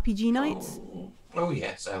Dragons and RPG nights. Oh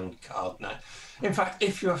yes, and card night. In fact,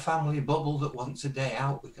 if you're a family bubble that wants a day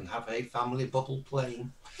out, we can have a family bubble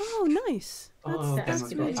playing. Oh, nice. That's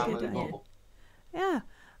a really good good. idea. Yeah.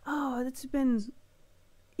 Oh, that's been.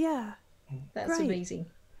 Yeah. That's great. amazing.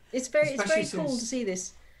 It's very cool to see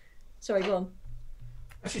this. Sorry, go on.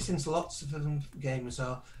 Especially since lots of them gamers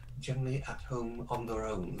are generally at home on their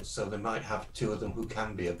own, so they might have two of them who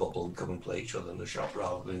can be a bubble and come and play each other in the shop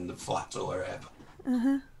rather than in the flat or wherever.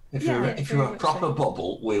 If you're a proper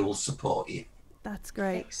bubble, we will support you. That's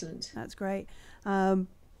great. Excellent. That's great.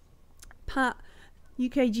 Pat,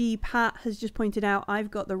 UKG Pat has just pointed out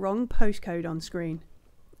I've got the wrong postcode on screen.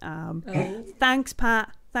 Thanks,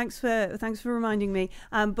 Pat. Thanks for reminding me.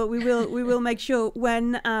 But we will make sure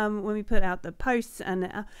when we put out the posts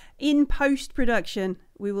and in post production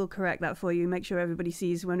we will correct that for you. Make sure everybody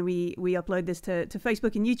sees when we upload this to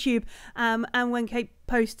Facebook and YouTube. And when Kate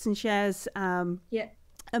posts and shares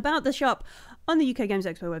about the shop on the UK Games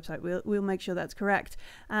Expo website, we'll make sure that's correct.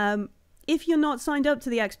 If you're not signed up to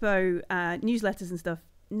the Expo newsletters and stuff,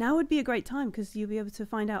 now would be a great time because you'll be able to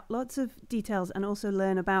find out lots of details and also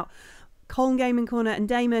learn about Colne Gaming Corner and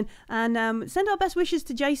Damon, and send our best wishes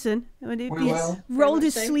to Jason. We will. Rolled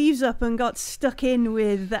his sleeves up and got stuck in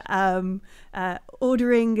with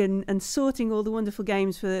ordering and sorting all the wonderful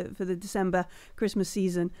games for the December Christmas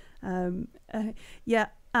season. He's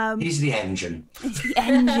the engine. It's the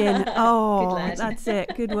engine. Oh, that's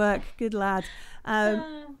it. Good work. Good lad.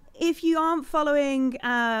 If you aren't following,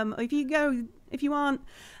 if you aren't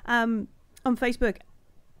on Facebook,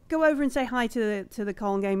 go over and say hi to the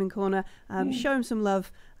Colne Gaming Corner. Show him some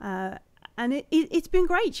love. And it's been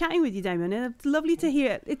great chatting with you, Damon. And it's lovely to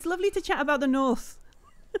hear. It's lovely to chat about the North.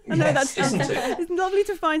 I know isn't it? It's lovely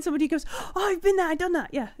to find somebody who goes, oh, I've been there, I've done that.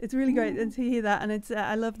 Yeah, it's really great to hear that. And it's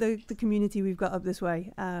I love the community we've got up this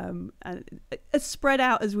way, and as spread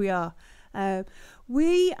out as we are.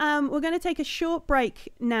 We're going to take a short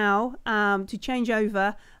break now to change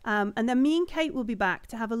over, and then me and Kate will be back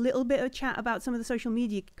to have a little bit of a chat about some of the social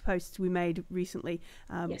media posts we made recently,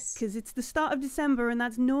 because it's the start of December and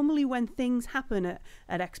that's normally when things happen at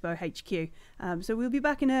Expo HQ. So we'll be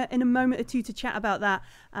back in a moment or two to chat about that.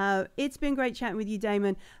 It's been great chatting with you,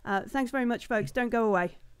 Damon. Thanks very much, folks. Don't go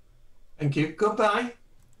away. Thank you. Goodbye.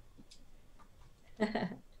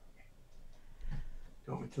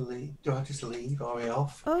 Do you want me to leave? Do I just leave? Are we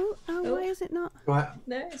off? Oh, why is it not? Right.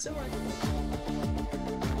 No, it's all right.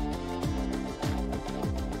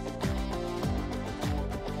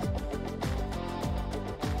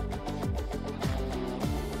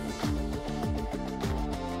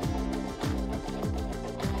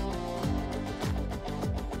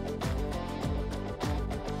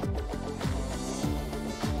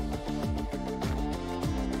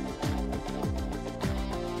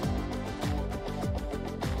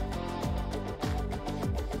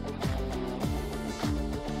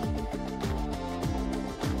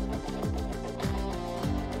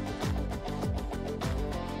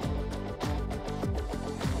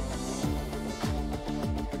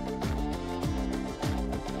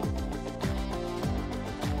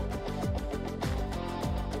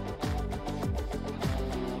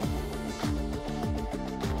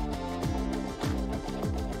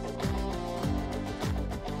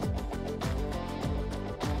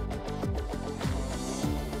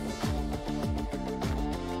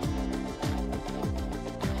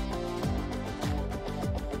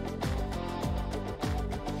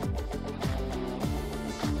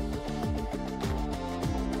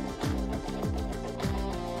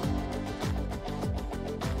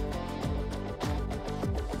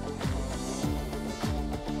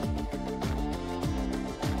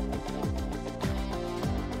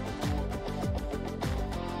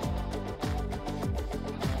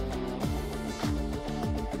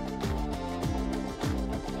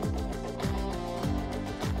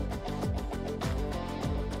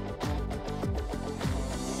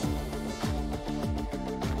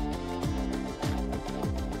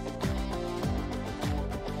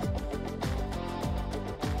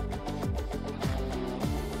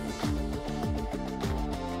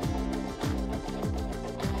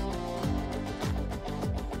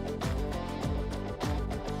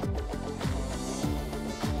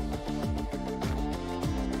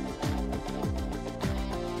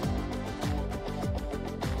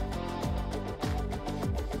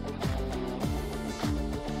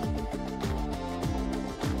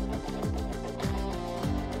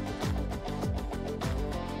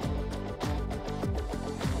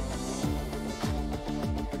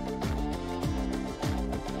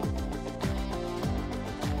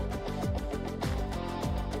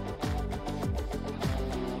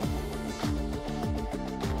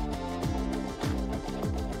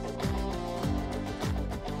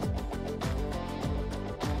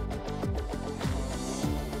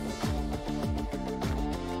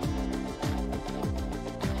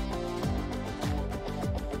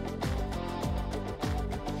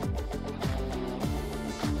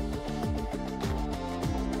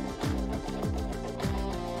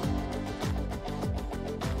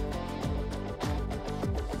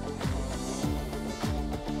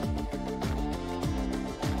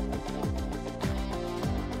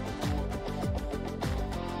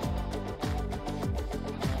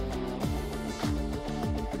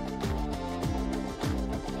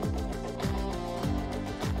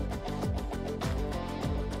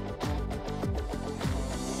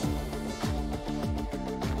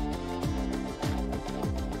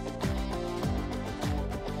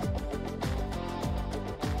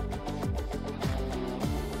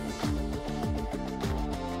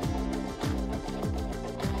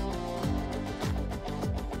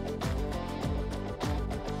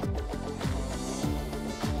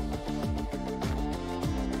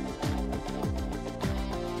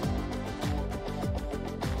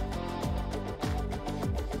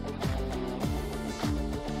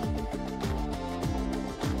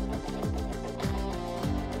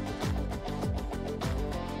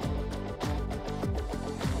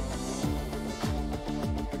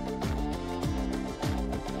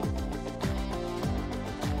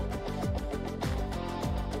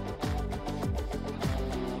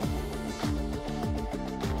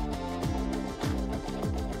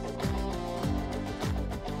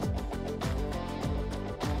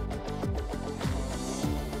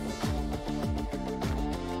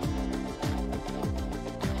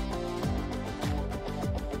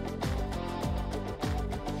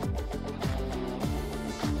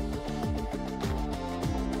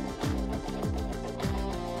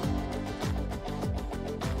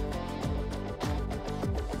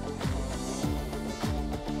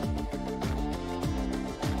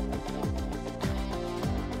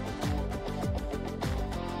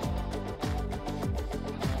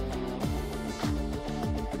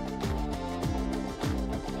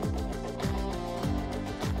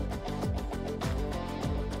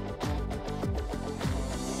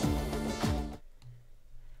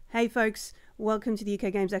 Hey folks, welcome to the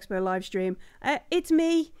UK Games Expo live stream. It's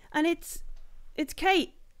me and it's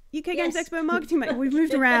Kate, UK Games Expo marketing mate. We've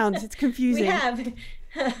moved around. It's confusing. We have.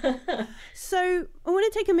 So I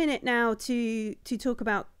want to take a minute now to talk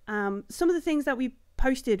about some of the things that we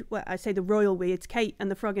posted. Well, I say the royal we. It's Kate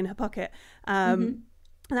and the frog in her pocket.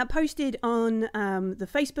 And that posted on the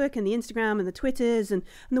Facebook and the Instagram and the Twitters and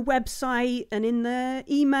the website and in the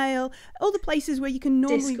email, all the places where you can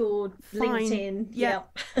normally Discord, find, LinkedIn,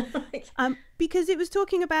 yep. Because it was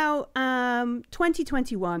talking about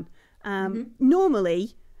 2021.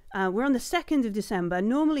 Normally, we're on the 2nd of December.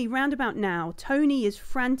 Normally, round about now, Tony is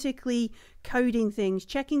frantically coding things,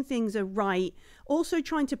 checking things are right, also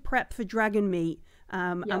trying to prep for Dragon Meet.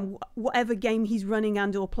 And whatever game he's running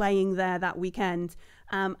and or playing there that weekend,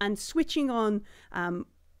 and switching on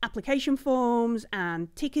application forms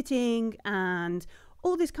and ticketing and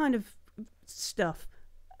all this kind of stuff.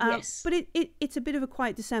 But it's a bit of a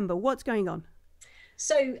quiet December. What's going on?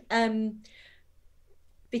 So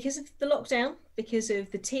because of the lockdown, because of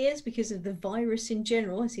the tiers, because of the virus in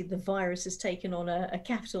general, I see the virus has taken on a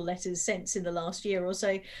capital letters sense in the last year or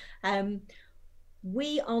so.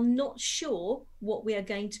 We are not sure what we are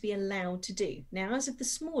going to be allowed to do. Now, as of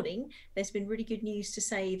this morning, there's been really good news to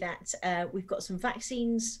say that we've got some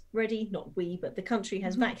vaccines ready. Not we, but the country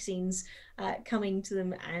has vaccines coming to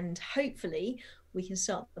them. And hopefully we can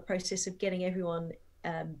start the process of getting everyone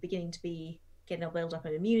beginning to be getting a build up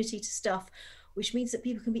an immunity to stuff, which means that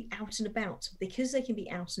people can be out and about. Because they can be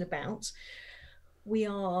out and about, we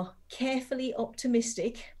are carefully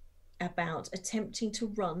optimistic about attempting to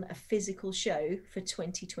run a physical show for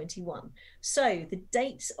 2021. So the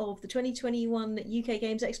dates of the 2021 UK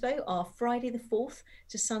Games Expo are Friday the 4th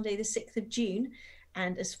to Sunday the 6th of June.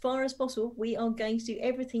 And as far as possible, we are going to do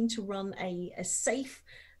everything to run a safe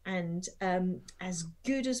and as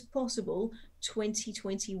good as possible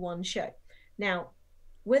 2021 show. Now,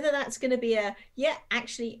 whether that's going to be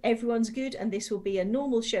actually everyone's good and this will be a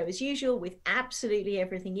normal show as usual with absolutely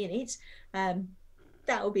everything in it,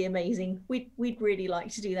 that would be amazing. We'd really like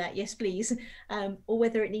to do that. Yes, please. Or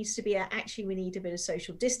whether it needs to be actually we need a bit of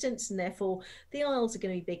social distance and therefore the aisles are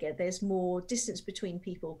going to be bigger. There's more distance between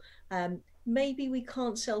people. Maybe we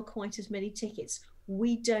can't sell quite as many tickets.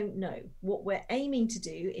 We don't know. What we're aiming to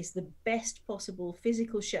do is the best possible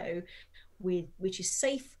physical show which is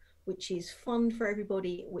safe, which is fun for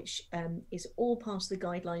everybody, which is all part of the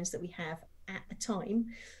guidelines that we have at the time.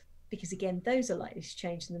 Because again, those are likely to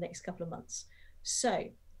change in the next couple of months. So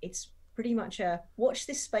it's pretty much a watch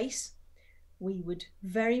this space. We would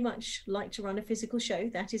very much like to run a physical show.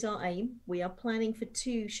 That is our aim. We are planning for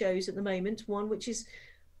 2 shows at the moment, one which is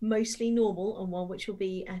mostly normal and one which will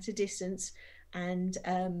be at a distance. And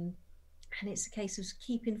it's a case of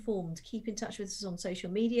keep informed, keep in touch with us on social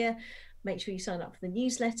media, make sure you sign up for the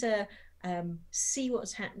newsletter, see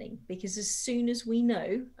what's happening, because as soon as we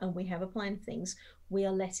know and we have a plan for things, we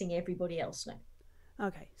are letting everybody else know.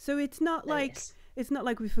 Okay, so it's not like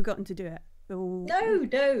we've forgotten to do it.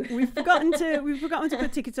 No, we've forgotten to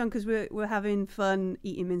put tickets on because we're having fun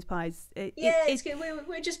eating mince pies. It's good.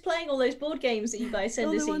 We're just playing all those board games that you guys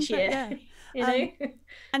send us each year. You know,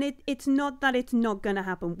 and it's not that it's not going to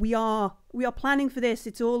happen. We are planning for this.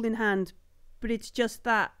 It's all in hand, but it's just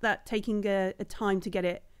that taking a time to get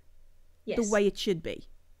it the way it should be.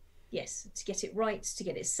 Yes, to get it right, to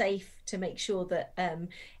get it safe, to make sure that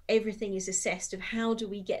everything is assessed of how do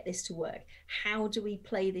we get this to work? How do we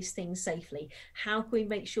play this thing safely? How can we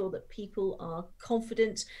make sure that people are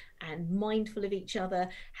confident and mindful of each other?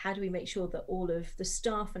 How do we make sure that all of the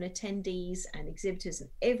staff and attendees and exhibitors and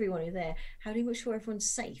everyone who's there, how do we make sure everyone's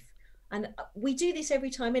safe? And we do this every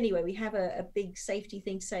time anyway. We have a big safety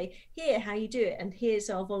thing to say, here, how you do it. And here's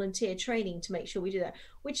our volunteer training to make sure we do that,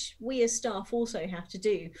 which we as staff also have to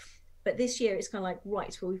do. But this year it's kind of like,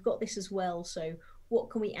 right, well, we've got this as well. So what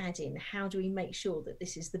can we add in? How do we make sure that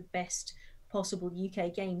this is the best possible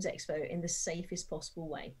UK Games Expo in the safest possible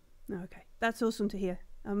way? Okay, that's awesome to hear.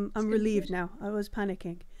 I'm relieved now. I was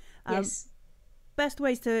panicking. Yes. Best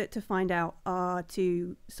ways to find out are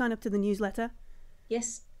to sign up to the newsletter.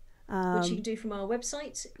 Yes, which you can do from our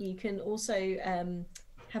website. You can also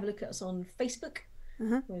have a look at us on Facebook.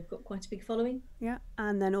 We've got quite a big following. Yeah,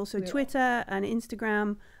 and then also Twitter and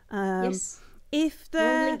Instagram. Yes. If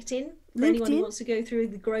we're on LinkedIn, for anyone who wants to go through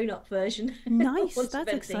the grown-up version. Nice,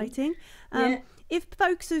 that's exciting. If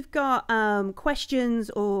folks have got questions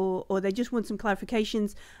or they just want some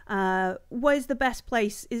clarifications, what is the best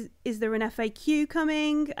place? Is there an FAQ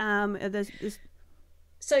coming?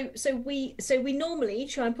 So we normally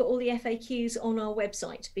try and put all the FAQs on our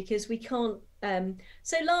website because we can't.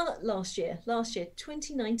 So last year,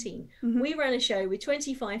 2019, we ran a show with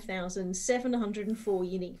 25,704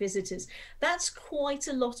 unique visitors. That's quite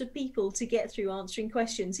a lot of people to get through answering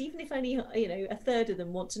questions, even if only a third of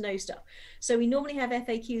them want to know stuff. So we normally have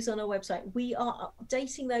FAQs on our website. We are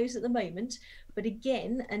updating those at the moment, but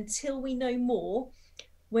again, until we know more,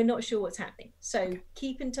 we're not sure what's happening. So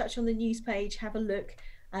keep in touch on the news page, have a look.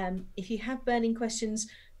 If you have burning questions,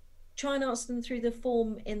 try and answer them through the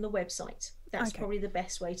form in the website. That's probably the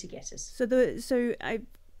best way to get us. So through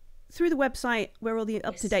the website where all the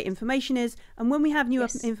up-to-date information is, and when we have new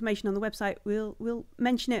information on the website, we'll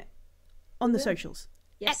mention it on the socials.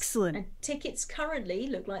 Yes. Excellent. And tickets currently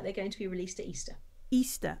look like they're going to be released at Easter.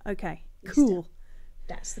 Easter, okay, cool.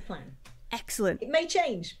 That's the plan. Excellent. It may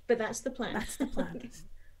change, but that's the plan. That's the plan.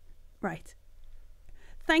 Right.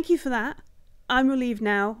 Thank you for that. I'm relieved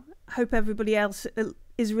now. Hope everybody else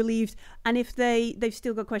is relieved. And if they've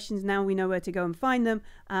still got questions, now we know where to go and find them.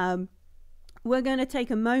 We're going to take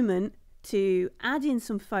a moment to add in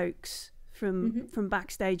some folks from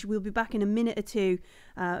backstage. We'll be back in a minute or two,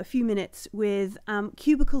 a few minutes, with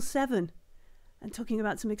Cubicle 7 and talking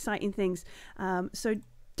about some exciting things. So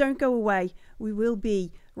don't go away. We will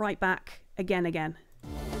be right back again.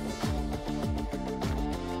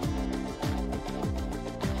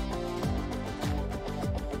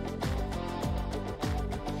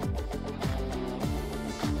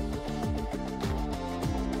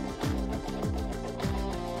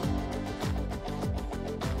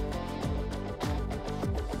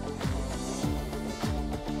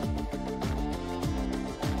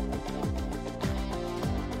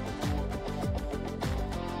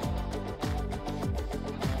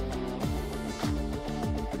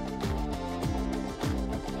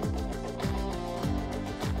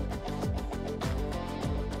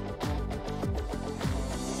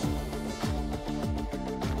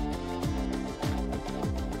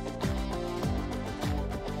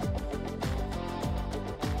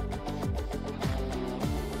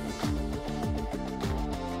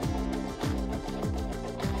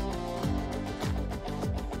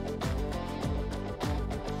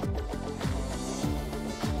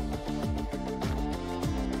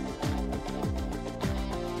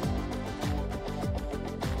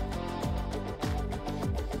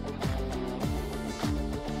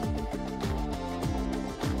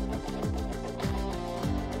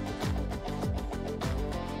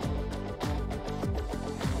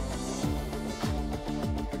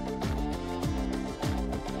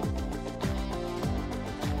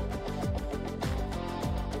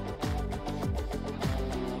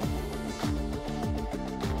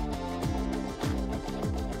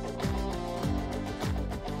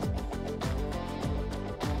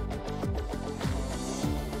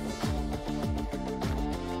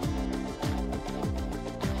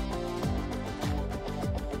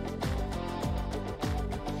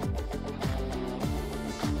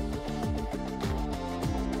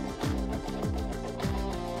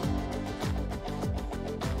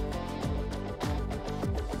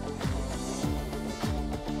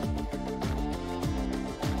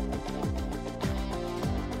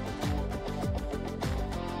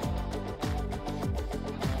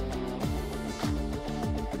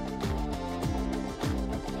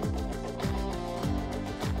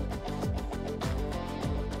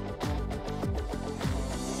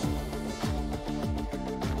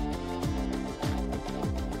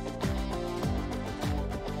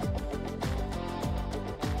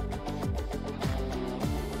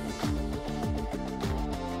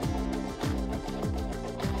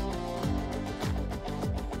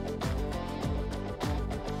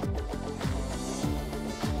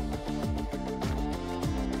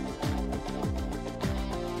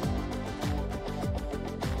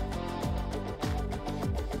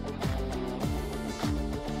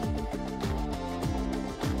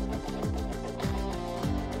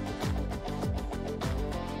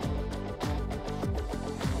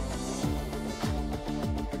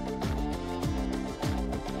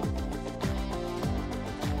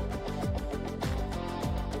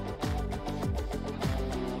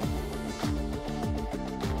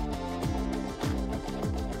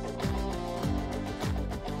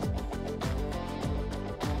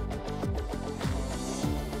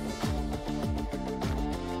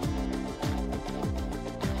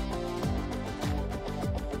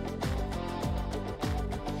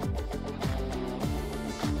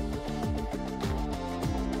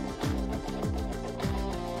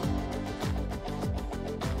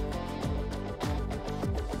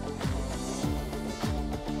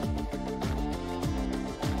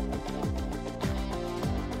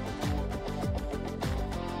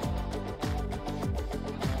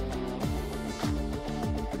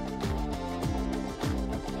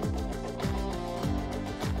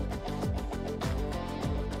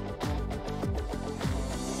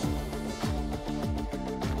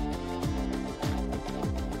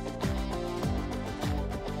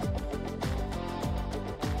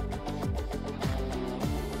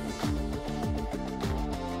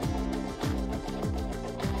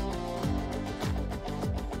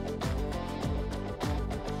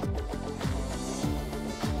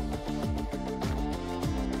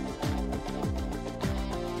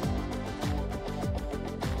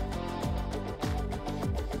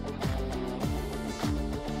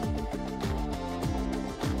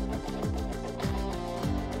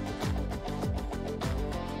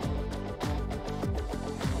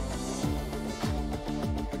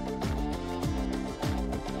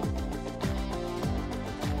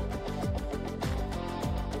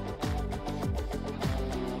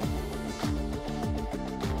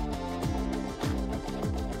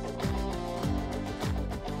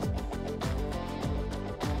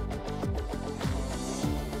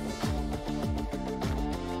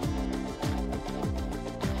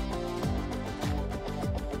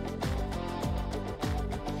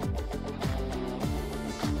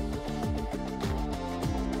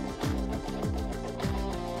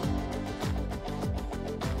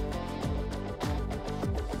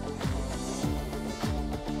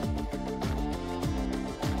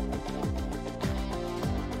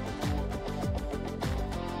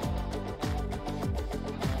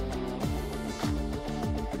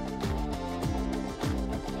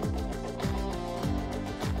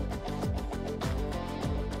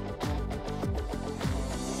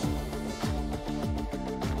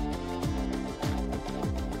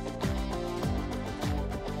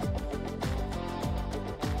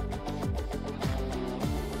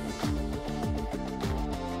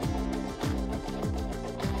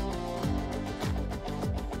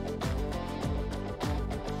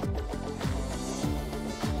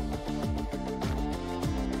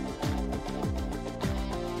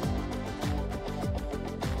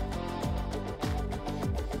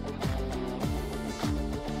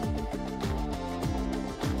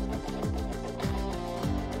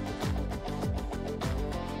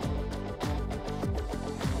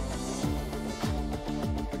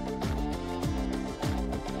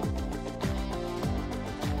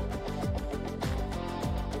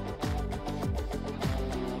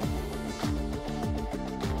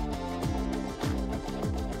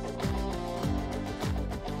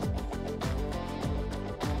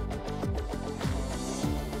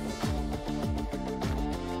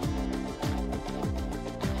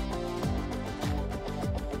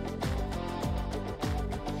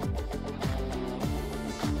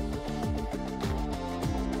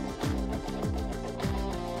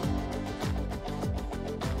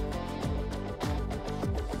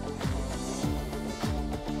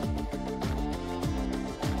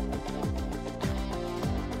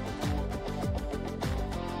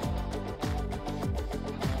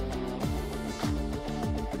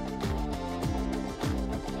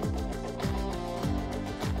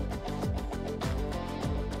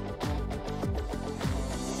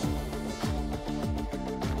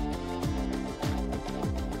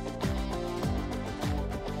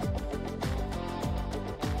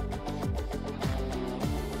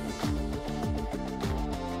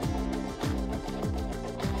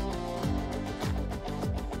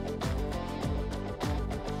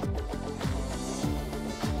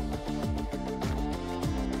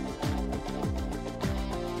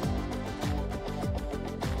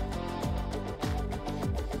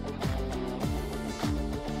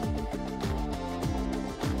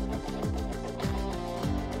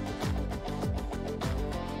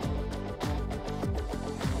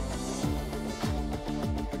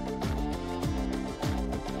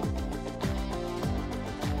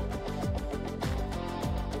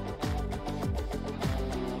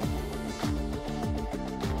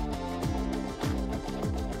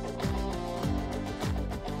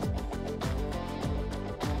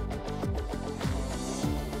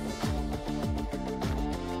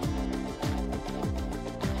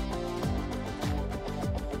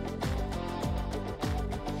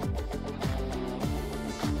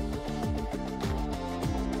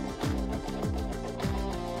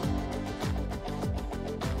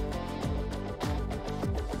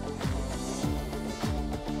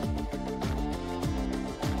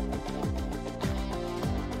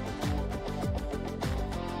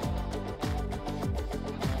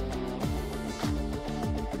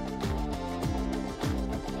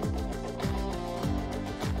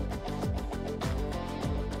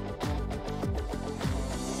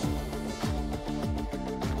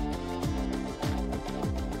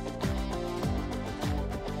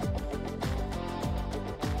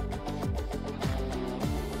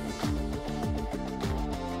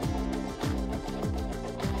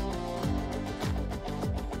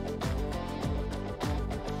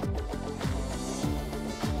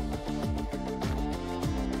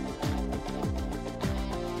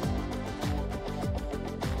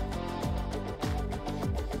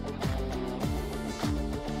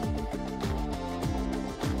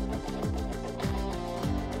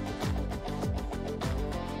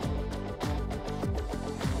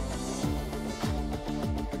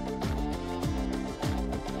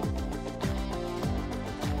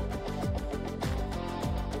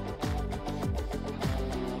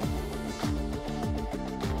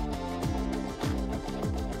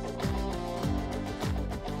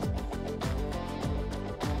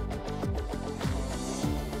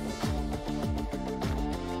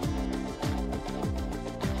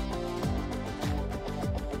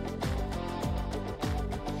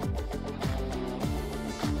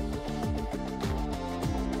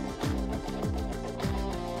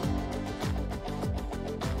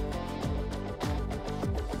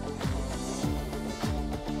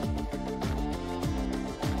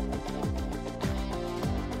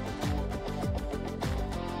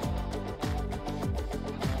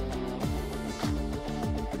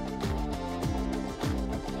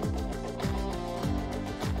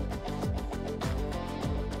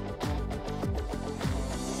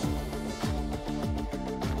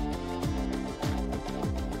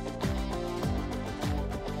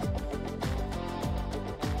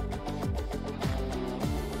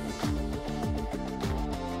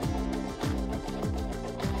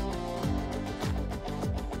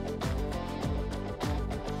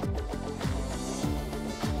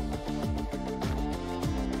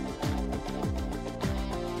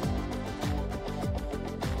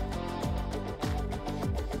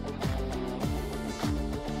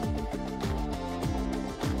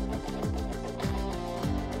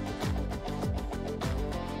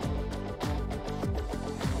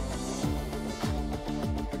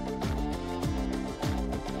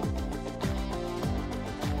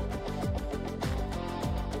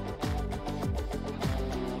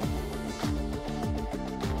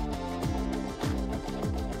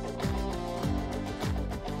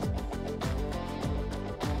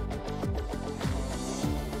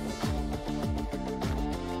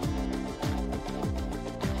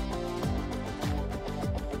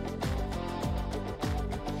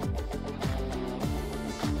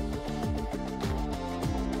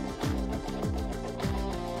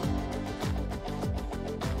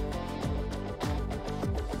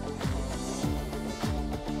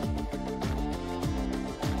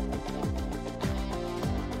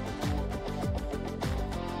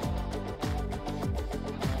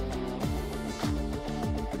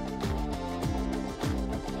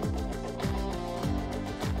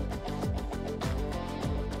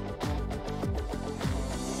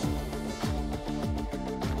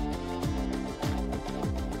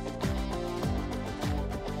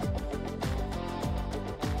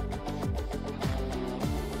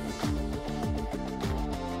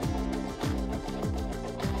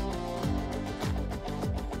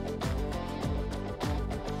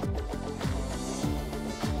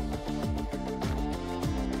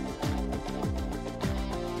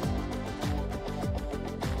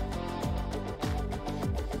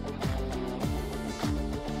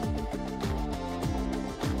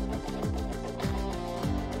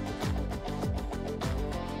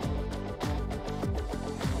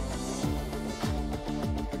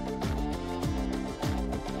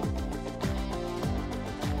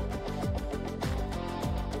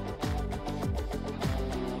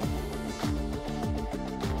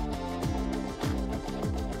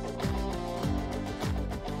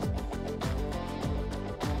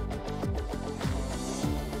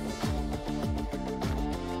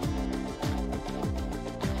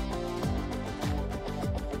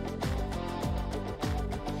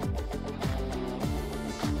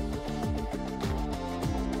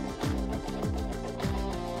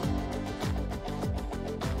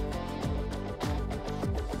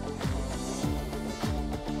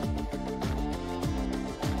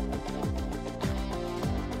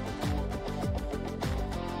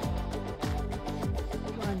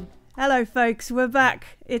 Hello, folks. We're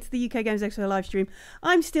back. It's the UK Games Expo live stream.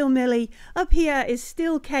 I'm still Millie. Up here is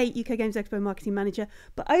still Kate, UK Games Expo marketing manager.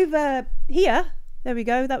 But over here, there we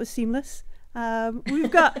go. That was seamless. We've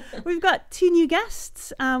got two new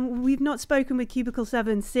guests. We've not spoken with Cubicle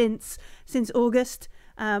 7 since August,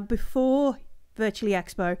 before Virtually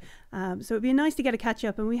Expo. So it'd be nice to get a catch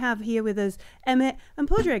up. And we have here with us Emmett and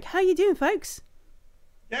Padraig. How are you doing, folks?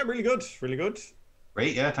 Yeah, really good. Really good.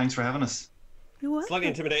 Great. Yeah, thanks for having us. You're welcome. Slightly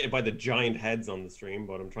intimidated by the giant heads on the stream,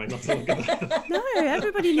 but I'm trying not to look at that. No,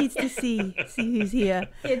 everybody needs to see who's here.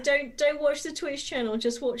 Yeah, don't watch the Twitch channel,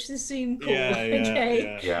 just watch the Zoom call. Yeah,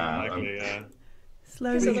 okay. Exactly, yeah.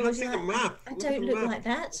 Slowly. Otherwise see you're the like, map. I Look at don't the look map. like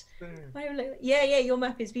that. Yeah, your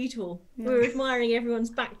map is beautiful. Yeah. We were admiring everyone's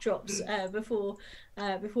backdrops before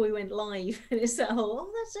we went live, and it's that whole,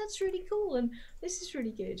 that's really cool, and this is really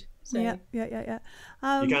good. So Yeah. You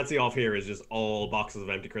can't see off here is just all boxes of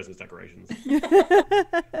empty Christmas decorations.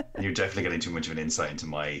 You're definitely getting too much of an insight into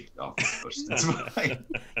my office, but that's fine.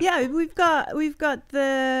 Yeah, we've got is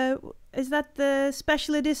that the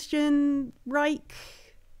special edition Reich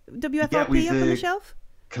WFRP we've up on the the shelf?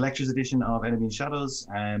 Collector's edition of Enemy and Shadows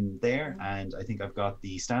there, and I think I've got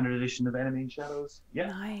the standard edition of Enemy and Shadows. Yeah.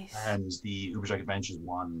 Nice. And the Uberstrike Adventures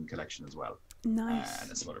 1 collection as well. Nice.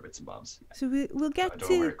 And some other bits and bobs. So we'll I get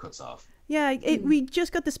don't know where to it cuts off. we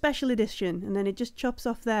just got the special edition, and then it just chops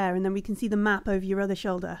off there, and then we can see the map over your other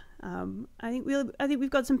shoulder. I think we've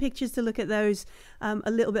got some pictures to look at those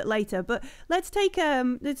a little bit later. But let's take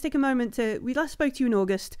a moment to. We last spoke to you in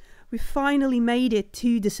August. We finally made it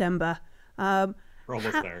to December. We're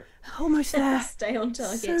almost there. Almost there. stay on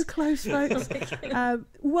target. So close, folks.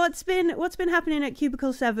 What's been happening at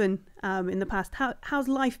Cubicle 7 in the past? How's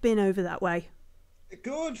life been over that way?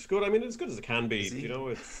 Good. I mean, as good as it can be. You know,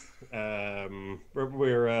 it's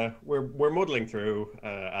we're muddling through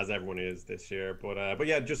as everyone is this year. But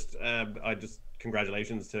yeah,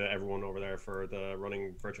 congratulations to everyone over there for the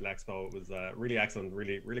running Virtual Expo. It was really excellent,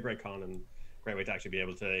 really great con, and great way to actually be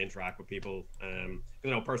able to interact with people. You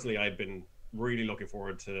know, personally, I've been really looking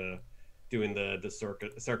forward to doing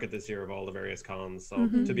the circuit this year of all the various cons. So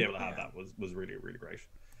to be able to have that was really great.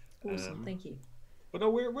 Awesome, thank you. But no,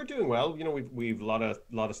 we're doing well. You know, we've a lot of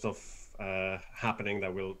stuff happening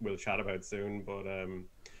that we'll chat about soon. But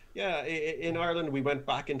yeah, in Ireland we went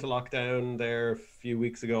back into lockdown there a few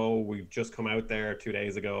weeks ago. We've just come out there 2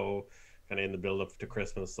 days ago, kind of in the build up to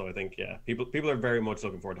Christmas. So I think people are very much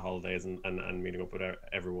looking forward to holidays and meeting up with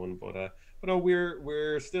everyone. But no,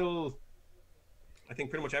 we're still. I think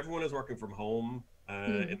pretty much everyone is working from home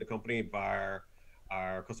in the company, bar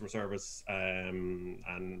our customer service and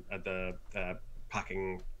the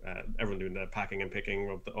packing, everyone doing the packing and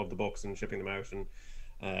picking of the books and shipping them out, and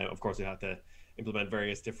of course we had to implement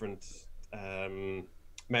various different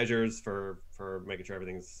measures for making sure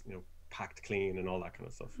everything's packed clean and all that kind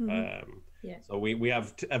of stuff. So we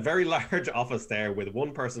have a very large office there with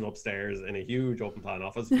one person upstairs in a huge open plan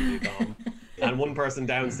office and one person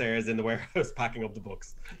downstairs in the warehouse packing up the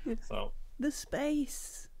books. So the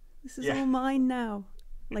space. This is all mine now.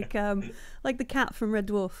 Like the cat from Red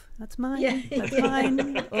Dwarf. That's mine. Yeah. That's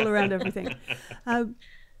mine. All around everything.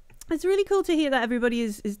 It's really cool to hear that everybody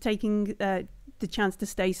is taking the chance to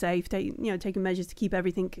stay safe, taking measures to keep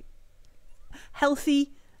everything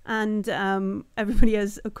healthy, and everybody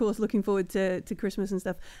is, of course, looking forward to Christmas and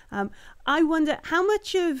stuff. I wonder how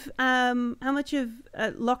much of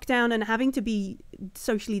lockdown and having to be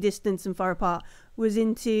socially distanced and far apart was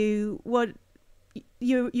into what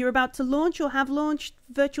you're about to launch or have launched,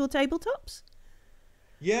 virtual tabletops.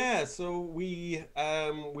 Yeah, so we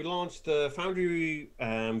launched the Foundry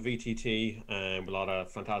VTT with a lot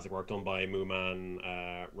of fantastic work done by Mooman,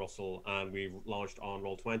 Russell, and we launched on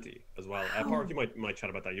Roll20 as well. Park, you might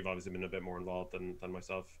chat about that. You've obviously been a bit more involved than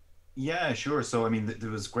myself. Yeah, sure. So I mean,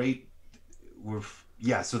 there was great.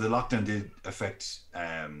 So the lockdown did affect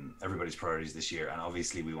everybody's priorities this year, and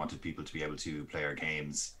obviously we wanted people to be able to play our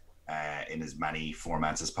games in as many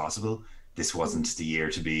formats as possible. This wasn't the year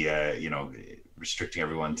to be, restricting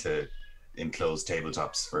everyone to enclosed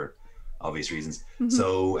tabletops for obvious reasons.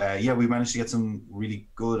 So we managed to get some really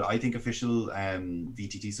good, I think, official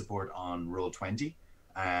VTT support on Roll20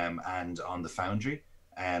 and on the Foundry.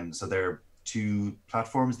 So they're two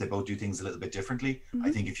platforms. They both do things a little bit differently.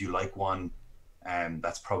 I think if you like one,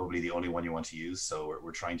 that's probably the only one you want to use. So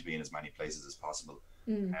we're trying to be in as many places as possible.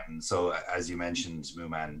 So as you mentioned,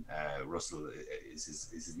 Mooman, Russell is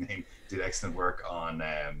his name, did excellent work on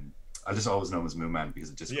I'll just always know him as Moon Man because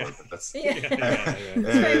of Discord. But that's It's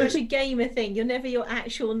very much a gamer thing. You're never your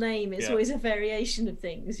actual name. It's always a variation of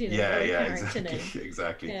things. You know,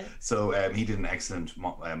 exactly. So he did an excellent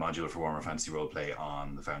module for Warhammer Fantasy Roleplay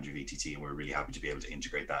on the Foundry VTT, and we're really happy to be able to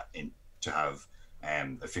integrate that in to have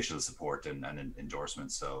official support and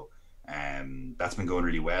endorsement. So that's been going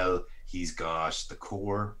really well. He's got the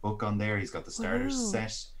core book on there. He's got the starter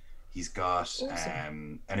set. He's got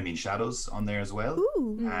Enemy in Shadows on there as well.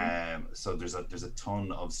 So there's a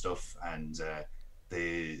ton of stuff, and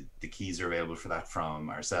the keys are available for that from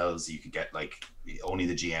ourselves. You could get, like, only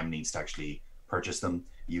the GM needs to actually purchase them.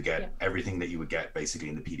 You get everything that you would get basically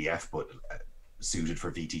in the PDF, but suited for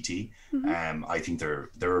VTT. I think they're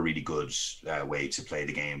a really good way to play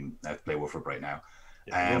the game, play Wolfrop right now.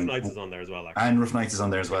 Rough Nights is on there as well, actually. And Rough Nights is on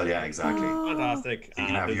there as well. Yeah, exactly. Fantastic. So you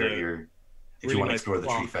can have your if really you want to nice explore the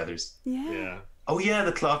clock. Tree Feathers. Yeah. Oh yeah,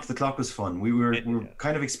 the clock was fun. We were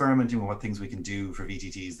kind of experimenting with what things we can do for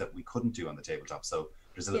VTTs that we couldn't do on the tabletop. So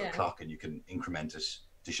there's a little clock, and you can increment it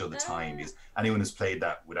to show the time. Because anyone who's played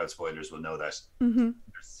that without spoilers will know that there's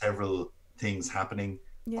several things happening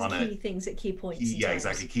on key things at key points.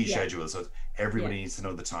 Exactly. Key schedules. So everybody needs to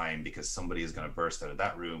know the time because somebody is going to burst out of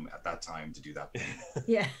that room at that time to do that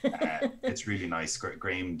thing. It's really nice.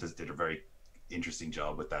 Graham did a very interesting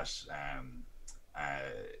job with that.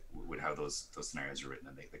 With how those scenarios are written,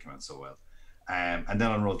 and they come out so well. And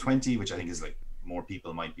then on Roll20, which I think is like more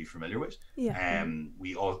people might be familiar with, we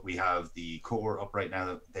have the core up right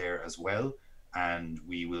now there as well, and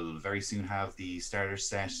we will very soon have the starter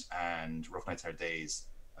set and Rough Nights Hard Days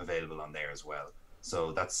available on there as well.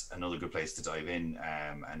 So that's another good place to dive in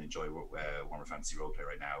and enjoy Warhammer Fantasy Roleplay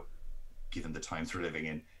right now, given the times we're living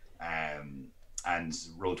in. And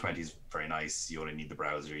Roll20 is very nice. You only need the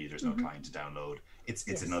browser. There's no client to download.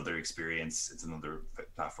 It's another experience. It's another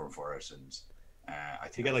platform for it. And I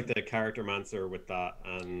think you get like the Character Mancer with that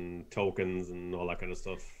and tokens and all that kind of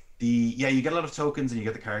stuff. You get a lot of tokens, and you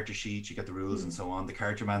get the character sheet, you get the rules and so on. The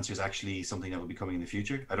Character Mancer is actually something that will be coming in the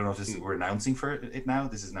future. I don't know if this is, we're announcing for it now.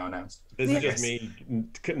 This is now announced. This is just me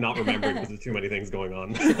not remembering because there's too many things going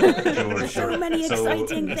on. Sure. So many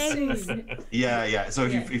exciting things. So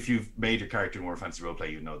if you've made your character in Warhammer Fantasy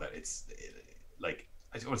Roleplay, you know that it's like,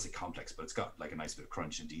 I don't want to say complex, but it's got like a nice bit of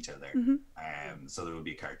crunch and detail there. So there will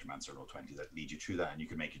be a Character Mancer Roll20 that lead you through that, and you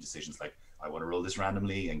can make your decisions like, I want to roll this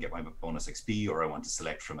randomly and get my bonus XP, or I want to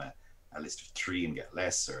select from a list of 3 and get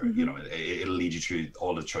less, or it'll lead you through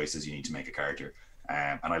all the choices you need to make a character.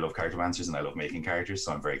 And I love Character Mancers, and I love making characters,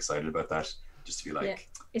 so I'm very excited about that. Just to be like,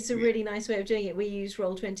 it's a really nice way of doing it. We use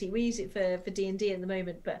Roll20. We use it for D&D at the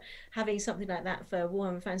moment, but having something like that for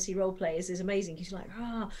Warhammer Fantasy Roleplay is amazing, because you're like,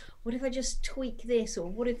 what if I just tweak this, or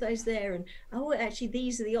what if those there, and actually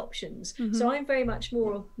these are the options. So I'm very much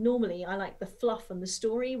more, normally I like the fluff and the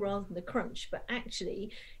story rather than the crunch, but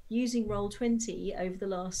actually using Roll20 over the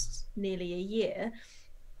last nearly a year,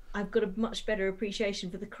 I've got a much better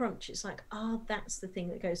appreciation for the crunch. It's like, that's the thing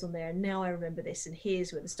that goes on there, and now I remember this, and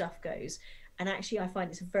here's where the stuff goes. And actually I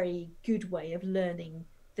find it's a very good way of learning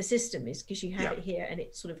the system, is because you have it here and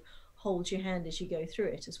it sort of holds your hand as you go through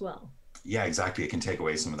it as well. Yeah, exactly. It can take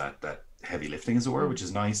away some of that heavy lifting, as it were, which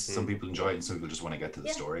is nice. Some people enjoy it, and some people just want to get to the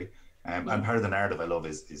story. And part of the narrative I love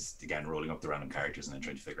is again rolling up the random characters and then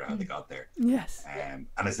trying to figure out how they got there. Yes. And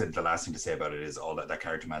I said the last thing to say about it is all that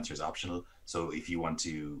Character Mancer is optional. So if you want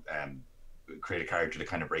to create a character that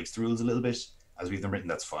kind of breaks the rules a little bit, as we've them written,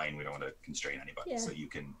 that's fine. We don't want to constrain anybody. So you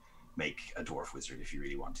can make a dwarf wizard if you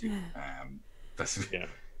really want to. That's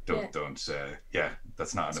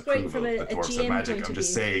that's not an approval that dwarfs are magic. I'm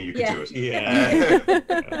just saying you can do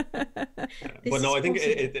it. But no, I think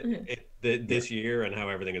this year and how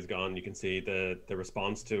everything has gone, you can see the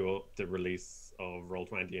response to the release of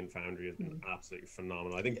Roll20 and Foundry has been absolutely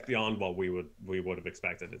phenomenal. I think beyond what we would have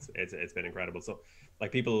expected. It's been incredible. So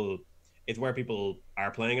like it's where people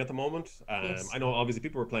are playing at the moment. I know obviously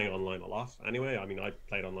people were playing online a lot anyway. I mean, I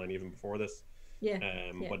played online even before this.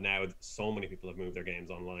 But now so many people have moved their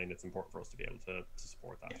games online. It's important for us to be able to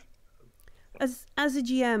support that. As a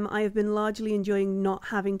GM, I have been largely enjoying not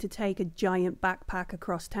having to take a giant backpack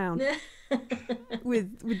across town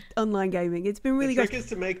with online gaming. It's been really good. The trick is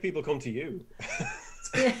to make people come to you.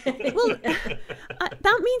 Well,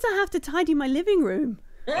 that means I have to tidy my living room.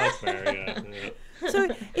 That's fair, So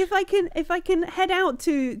if I can head out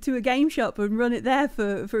to a game shop and run it there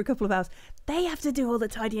for a couple of hours, they have to do all the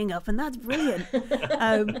tidying up, and that's brilliant.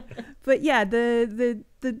 But yeah, the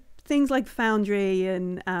things like Foundry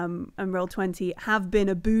and Roll20 have been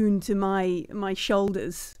a boon to my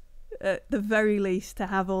shoulders, at the very least, to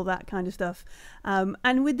have all that kind of stuff.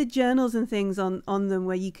 And with the journals and things on them,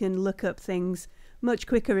 where you can look up things much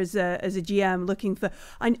quicker as a GM looking for.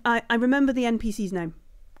 I remember the NPC's name.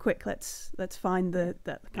 Quick, let's find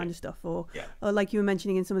that kind of stuff, or like you were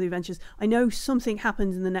mentioning in some of the adventures. I know something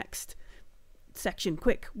happens in the next section.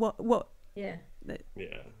 Quick, what? Yeah. But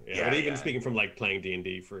even speaking from like playing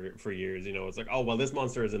D&D for years, you know, it's like, oh well, this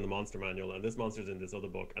monster is in the monster manual, and this monster's in this other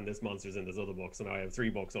book, and this monster's in this other book. So now I have 3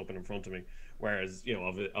 books open in front of me. Whereas, you know,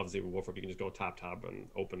 obviously with Wolfrop, you can just go tab and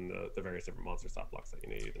open the various different monster stat blocks that you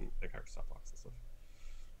need and the character stat blocks and stuff.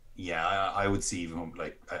 Yeah, I would see even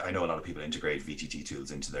like I know a lot of people integrate VTT tools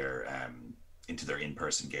into their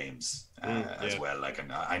in-person games as well. Like,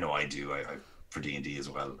 and I know I do. I for D&D as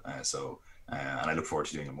well. And I look forward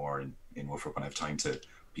to doing it more in Wolfrop when I have time to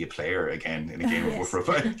be a player again in a game of Wolfrop.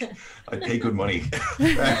 I'd pay good money.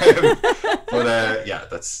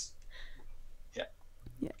 That's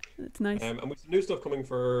nice. And with some new stuff coming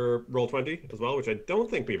for Roll20 as well, which I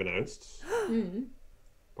don't think we've announced.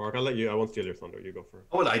 Mark, I won't steal your thunder. You go for it.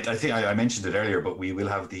 Oh, well, I think I mentioned it earlier, but we will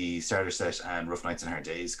have the starter set and Rough Nights and Hard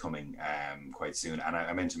Days coming quite soon. And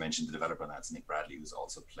I meant to mention the developer on that's Nick Bradley, who's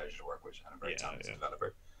also a pleasure to work with and a very talented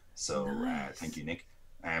developer. So thank you, Nick.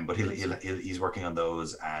 But he's working on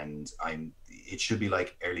those, and it should be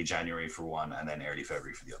like early January for one, and then early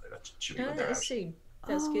February for the other. That should be that's soon.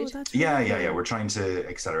 That's good. That's really cool. We're trying to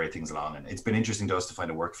accelerate things along, and it's been interesting to us to find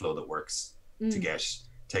a workflow that works to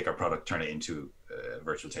take our product, turn it into a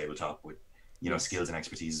virtual tabletop with skills and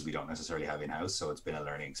expertise we don't necessarily have in house. So it's been a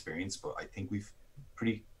learning experience, but I think we've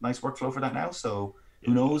pretty nice workflow for that now. So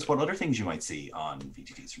who knows what other things you might see on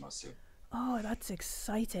VTTs from us too. Oh, that's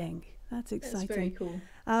exciting. That's very cool.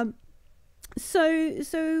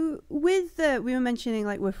 So with we were mentioning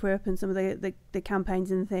like Wolfrop and some of the campaigns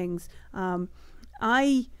and things.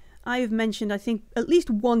 I have mentioned, I think at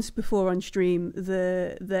least once before on stream,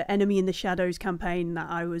 the Enemy in the Shadows campaign that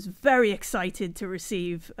I was very excited to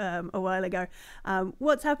receive a while ago.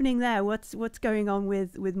 What's happening there? What's going on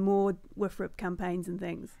with more Wolfrop campaigns and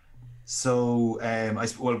things? So,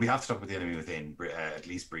 we have to talk about the Enemy Within at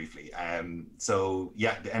least briefly.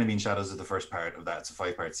 The Enemy in Shadows is the first part of that. It's a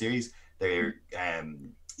 5-part series. They're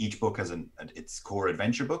each book has its core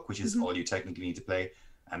adventure book, which is all you technically need to play,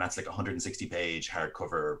 and that's like a 160-page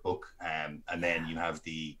hardcover book. And then you have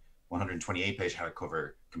the 128-page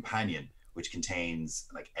hardcover companion, which contains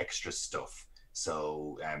like extra stuff.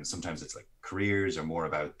 So sometimes it's like careers or more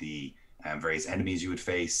about the various enemies you would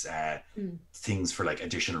face, things for like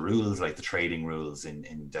additional rules, like the trading rules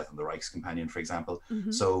in Death on the Reich's Companion, for example.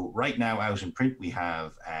 So right now out in print, we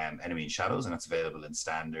have Enemy in Shadows, and that's available in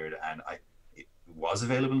standard, and it was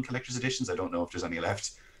available in collector's editions. I don't know if there's any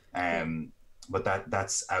left, but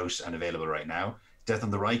that's out and available right now. Death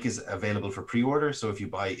on the Reich is available for pre-order, so if you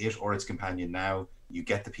buy it or its companion now, you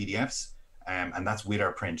get the PDFs, and that's with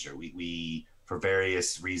our printer. We for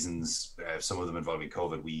various reasons, some of them involving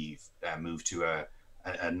COVID, we've moved to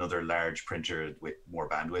another large printer with more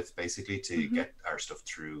bandwidth, basically, to get our stuff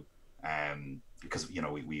through. Because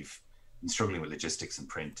we've been struggling with logistics and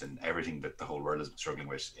print and everything that the whole world has been struggling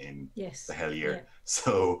with in the hell year. Yeah.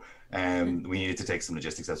 So we needed to take some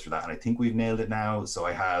logistics steps for that, and I think we've nailed it now. So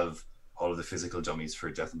I have all of the physical dummies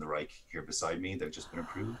for Death on the Reich here beside me. They've just been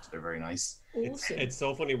approved. They're very nice. Awesome. It's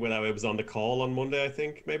so funny when I was on the call on Monday, I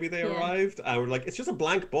think maybe they arrived. And we're like, it's just a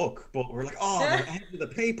blank book, but we're like, oh, the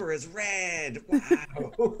paper is red.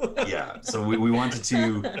 Wow. Yeah. So we wanted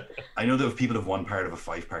to. I know that if people have one part of a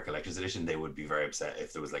 5-part collector's edition, they would be very upset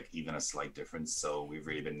if there was like even a slight difference. So we've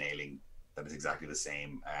really been nailing that it's exactly the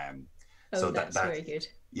same. So that's very good.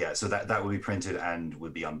 Yeah, so that will be printed and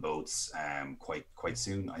will be on boats quite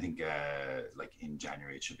soon. I think like in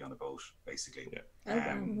January it should be on a boat, basically.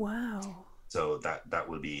 Yeah. Wow. So that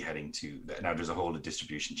will be heading to now. There's a whole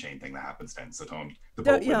distribution chain thing that happens then. So the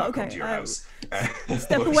boat will not come to your house.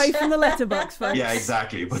 Step away from the letterbox, folks. Yeah,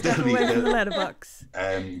 exactly. But step away from the letterbox.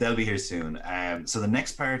 They'll be here soon. So the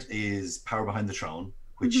next part is Power Behind the Throne,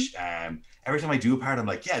 which every time I do a part, I'm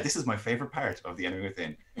like, yeah, this is my favorite part of the Enemy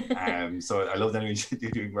Within. So I love the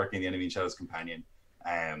enemy working in the Enemy in Shadows companion.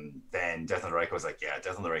 Then Death on the Reich, I was like, yeah,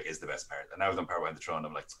 Death on the Reich is the best part. And now with Power Behind the Throne,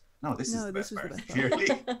 I'm like, no, this is the best part. Clearly.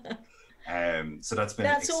 So that's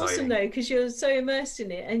exciting. Awesome though, because you're so immersed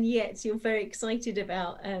in it, and yet you're very excited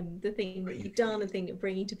about the thing that you've done, the thing you're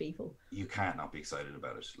bringing to people. You can't not be excited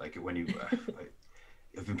about it. Like when you.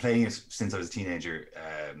 I've been playing it since I was a teenager.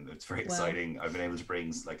 It's very exciting. I've been able to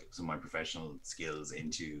bring like some of my professional skills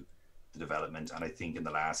into the development, and I think in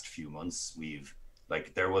the last few months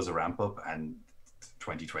there was a ramp up, and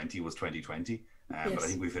 2020 was 2020. But I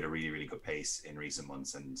think we've hit a really, really good pace in recent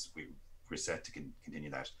months, and we're set to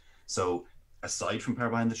continue that. So aside from Power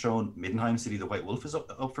Behind the Throne, Middenheim City the White Wolf is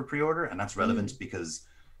up for pre-order, and that's relevant because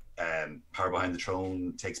Power Behind the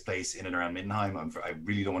Throne takes place in and around Middenheim. I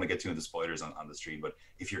really don't want to get too into spoilers on the stream, but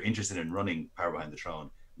if you're interested in running Power Behind the Throne,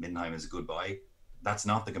 Middenheim is a good buy. That's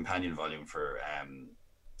not the companion volume for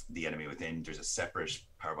The Enemy Within. There's a separate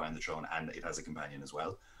Power Behind the Throne, and it has a companion as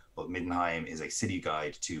well. But Middenheim is a city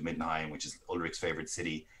guide to Middenheim, which is Ulrich's favorite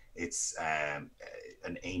city. It's an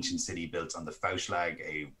ancient city built on the Fauschlag,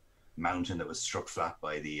 a mountain that was struck flat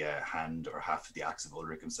by the hand or half of the axe of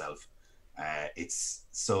Ulrich himself. It's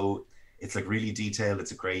like really detailed.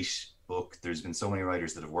 It's a great book. There's been so many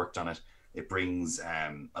writers that have worked on it. It brings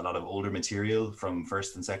a lot of older material from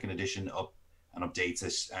first and second edition up and updates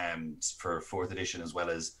it for fourth edition, as well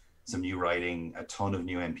as some new writing, a ton of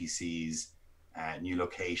new NPCs, new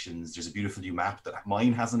locations. There's a beautiful new map that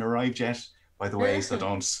mine hasn't arrived yet, by the way.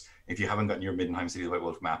 So if you haven't gotten your Middenheim City of the White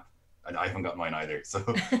Wolf map, and I haven't got mine either, so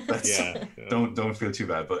that's, don't feel too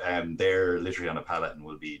bad. But they're literally on a pallet and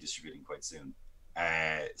will be distributing quite soon.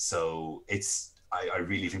 So I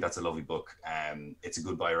really think that's a lovely book. It's a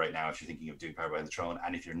good buy right now if you're thinking of doing Power Behind the Throne,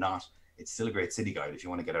 and if you're not, it's still a great city guide if you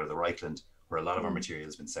want to get out of the Reichland, where a lot of our material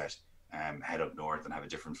has been set. Head up north and have a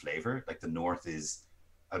different flavor. Like the north is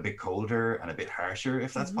a bit colder and a bit harsher,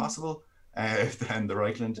 if that's possible, than the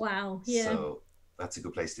Reichland. Wow, yeah. So that's a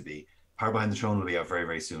good place to be. Power Behind the Throne will be out very,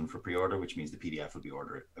 very soon for pre-order, which means the PDF will be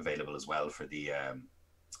available as well for the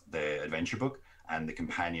adventure book, and the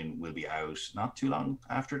companion will be out not too long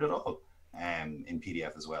after it at all, in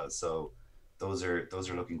PDF as well. So those are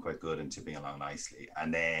looking quite good and tipping along nicely.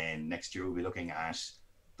 And then next year we'll be looking at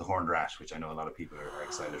the Horned Rat, which I know a lot of people are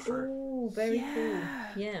excited for. Oh, very cool.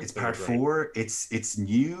 Yeah. It's part 4. It's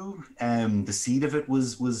new. The seed of it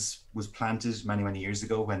was planted many years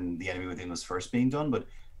ago when The Enemy Within was first being done, but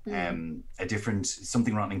a different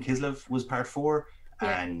Something Rotten in Kislev was part 4,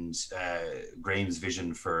 and Graham's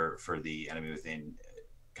vision for the Enemy Within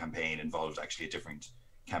campaign involved actually a different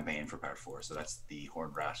campaign for part 4. So that's the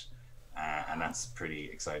Horned Rat, and that's pretty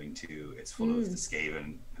exciting too. It's full of the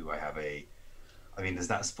Skaven, who I have is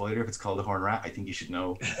that a spoiler if it's called a Horned Rat? I think you should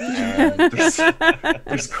know.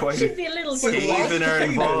 There's quite Should be a little Skaven are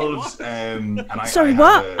involved. Sorry,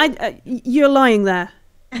 what? You're lying there.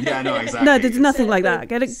 Yeah, no, exactly. No, there's nothing like that.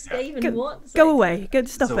 Go away.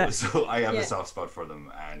 Stop it. So I have a soft spot for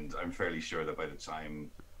them, and I'm fairly sure that by the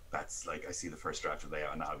time that's like I see the first draft of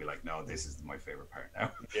layout, and I'll be like, no, this is my favorite part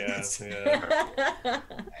now.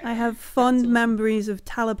 I have fond memories of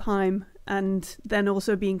Talabheim, and then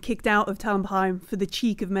also being kicked out of Talabheim for the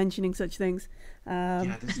cheek of mentioning such things.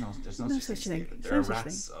 There's no such thing. There are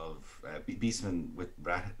rats of beastmen with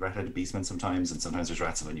rat-headed beastmen sometimes, and sometimes there's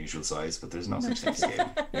rats of unusual size, but there's no such thing as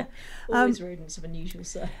game. Always rodents of unusual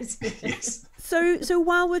size. Yes. So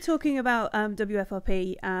while we're talking about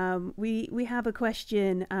WFRP, we have a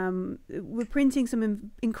question. We're printing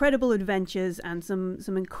some incredible adventures and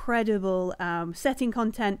some incredible setting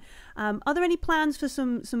content. Are there any plans for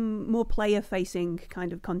some more player-facing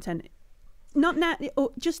kind of content? Not now,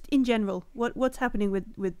 or just in general. What's happening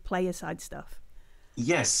with player side stuff?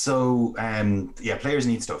 Yes, so players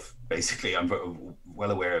need stuff. Basically, I'm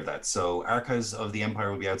well aware of that. So Archives of the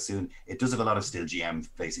Empire will be out soon. It does have a lot of still GM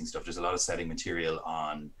facing stuff. There's a lot of setting material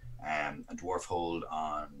on a Dwarf Hold,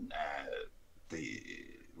 on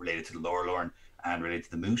related to the Lorelorn and related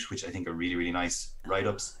to the Moot, which I think are really, really nice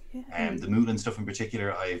write-ups. The Moot and stuff in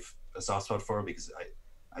particular, I've a soft spot for, because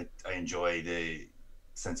I enjoy the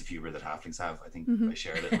sense of humor that halflings have. I think I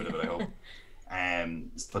share a little bit of it, I hope.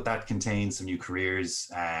 But that contains some new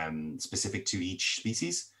careers specific to each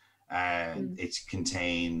species. It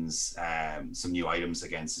contains some new items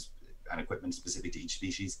against and equipment specific to each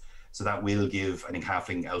species. So that will give, I think,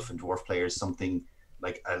 halfling, elf, and dwarf players something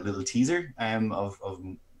like a little teaser of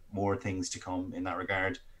more things to come in that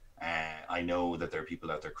regard. I know that there are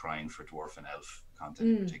people out there crying for dwarf and elf content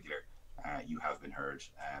in particular. You have been heard.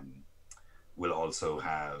 We'll also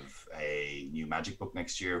have a new magic book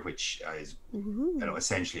next year, which is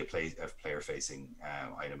essentially a player-facing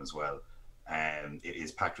item as well. It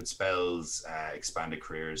is packed with spells, expanded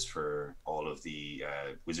careers for all of the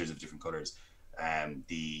wizards of different colors,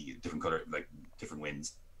 the different color, like different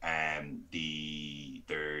winds.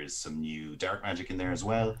 There's some new dark magic in there as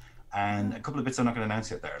well, and a couple of bits I'm not going to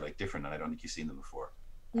announce yet that are like different, and I don't think you've seen them before.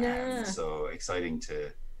 So exciting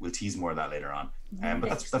to. We'll tease more of that later on.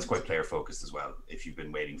 But that's quite player focused as well. If you've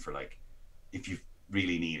been waiting for if you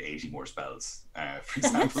really need 80 more spells, for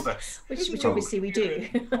example, which obviously we do.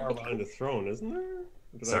 Power Behind the Throne, isn't there?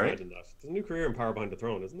 Sorry? I imagine that? There's a new career in Power Behind the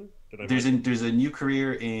Throne, isn't there? There's a new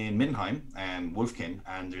career in Middenheim, Wolfkin,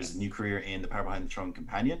 and there's a new career in the Power Behind the Throne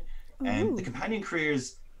Companion. And the companion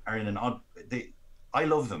careers are in an odd. I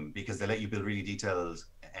love them because they let you build really detailed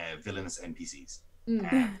villainous NPCs.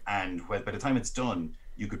 And by the time it's done,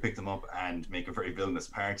 you could pick them up and make a very villainous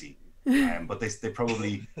party. But they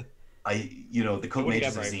probably, the cult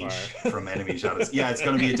mages of Tzeentch from Enemy Shadows. Yeah, it's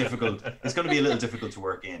going to be a little difficult to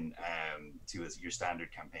work in to as your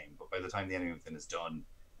standard campaign. But by the time the Enemy Within is done,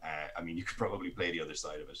 you could probably play the other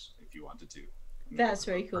side of it if you wanted to. That's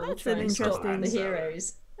very cool. That's Try an and stop interesting the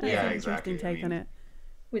heroes. Yeah, an exactly. interesting take on it.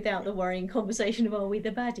 Without the worrying conversation of, are we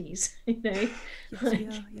the baddies? Yes, we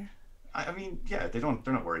are, yeah. They're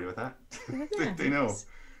not worried about that. They know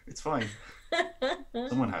it's fine.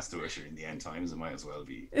 Someone has to usher in the end times. It might as well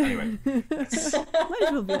be. Anyway, might as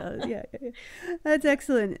well be. Yeah. That's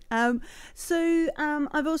excellent. So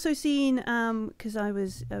I've also seen because I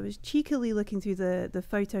was cheekily looking through the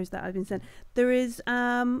photos that I've been sent. There is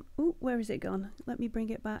where is it gone? Let me bring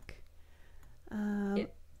it back.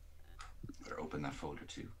 Better open that folder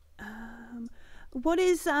too. What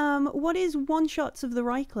is One Shots of the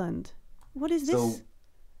Reichland? What is this? So,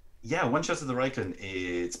 yeah, One Shots of the Reichland.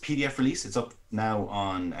 It's PDF release. It's up now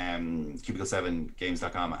on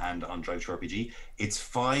Cubicle7games.com and on Drive2RPG. It's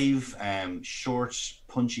 5 short,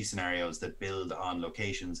 punchy scenarios that build on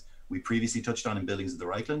locations we previously touched on in Buildings of the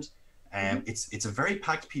Reichland. It's a very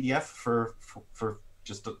packed PDF for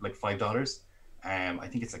just like $5. I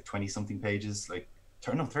think it's like 20 something pages,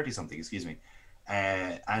 30 something, excuse me.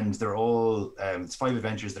 And they're all it's 5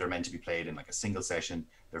 adventures that are meant to be played in like a single session.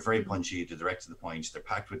 They're very punchy, they're direct to the point, they're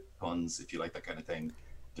packed with puns if you like that kind of thing.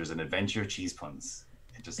 There's an adventure cheese puns.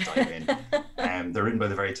 Just dive in. They're written by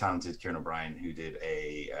the very talented Kieran O'Brien, who did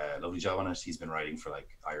a lovely job on it. He's been writing for like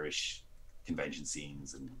Irish convention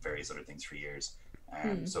scenes and various other things for years.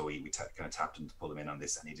 So we kind of tapped him to pull him in on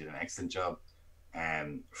this, and he did an excellent job.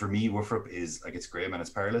 For me, Woofrup is like, it's grim and it's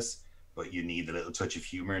perilous, but you need a little touch of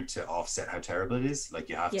humor to offset how terrible it is. Like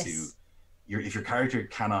you have to, if your character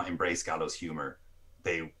cannot embrace gallows humor,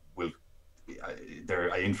 they're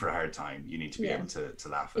in for a hard time. You need to be able to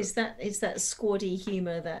laugh at it. It's that squaddy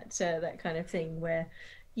humor, that kind of thing where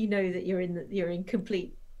you know that you're in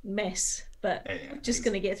complete mess, but just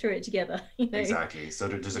going to get through it together. Exactly. So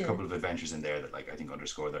there's a couple of adventures in there that I think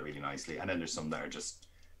underscore that really nicely, and then there's some that are just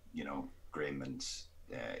grim and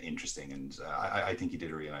interesting, and I think he did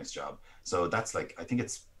a really nice job. So that's I think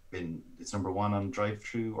it's number 1 on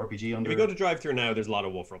Drive2RPG. If you go to Drive-Thru now, there's a lot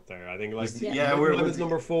of Woofrup there. I think we're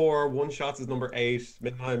number 4, One Shots is number 8,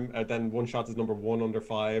 Midtime, then One Shots is number 1 under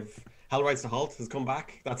 5. Hell Rides to Halt has come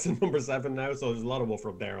back. That's in number 7 now. So there's a lot of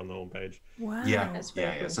Woofrup there on the homepage. Wow. Yeah.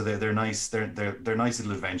 Cool. So they're nice. They're nice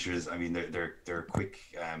little adventures. I mean, they're quick.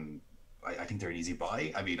 I think they're an easy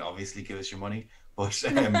buy. I mean, obviously, give us your money, but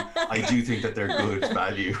I do think that they're good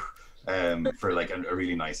value. For like a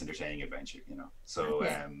really nice, entertaining adventure, So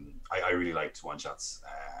I really liked One Shots,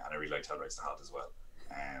 and I really liked Hell Rides to Halt as well.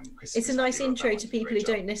 It's a nice intro to people who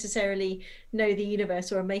don't necessarily know the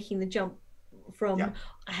universe or are making the jump from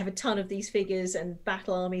I have a ton of these figures and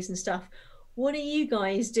battle armies and stuff. What are you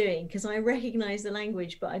guys doing? Because I recognize the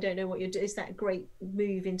language, but I don't know what you're doing. Is that great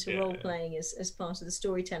move into role playing as part of the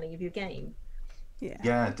storytelling of your game?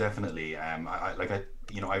 Yeah, definitely.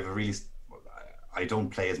 I don't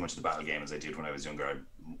play as much of the battle game as I did when I was younger. I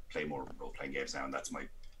play more role-playing games now, and that's my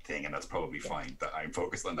thing, and that's probably fine that I'm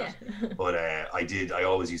focused on that. But I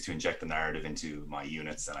always used to inject the narrative into my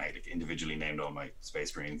units, and I individually named all my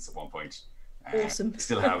Space Marines at one point. Awesome.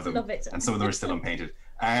 Still have them. Love it. And some of them are still unpainted.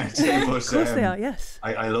 But, of course they are, yes.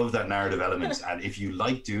 I love that narrative element, and if you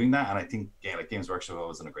like doing that, and I think Games Workshop has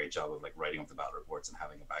always done a great job of writing up the battle reports and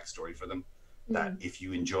having a backstory for them, that if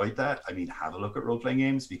you enjoyed that, have a look at role-playing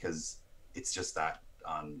games, because it's just that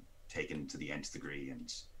taken to the nth degree,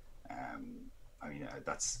 and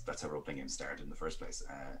that's how role-playing games started in the first place.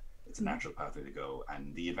 It's a natural pathway to go,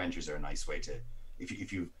 and the adventures are a nice way to,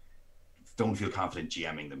 if you don't feel confident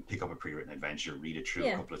GMing them, pick up a pre-written adventure, read it through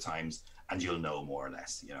a couple of times, and you'll know more or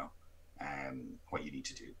less, what you need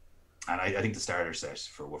to do. And I think the starter set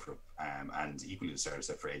for Woofrup, and equally the starter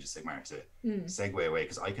set for Age of Sigmar, to segue away,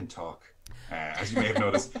 because I can talk, as you may have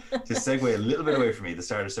noticed, to segue a little bit away from me, the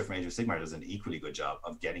starter set from Age of Sigmar does an equally good job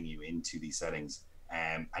of getting you into these settings.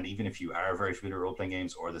 And even if you are very familiar with role-playing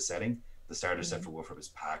games or the setting, the starter set for Woofrup is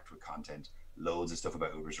packed with content, loads of stuff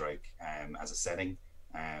about Ubersreich as a setting,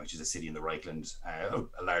 which is a city in the Reichland, a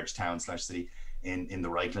large town / city in the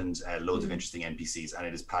Reichland, loads of interesting NPCs, and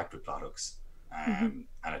it is packed with plot hooks. And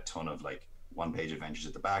a ton of one-page adventures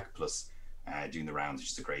at the back, plus doing the rounds,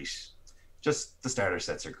 which is just the starter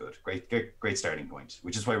sets are good. Great starting point,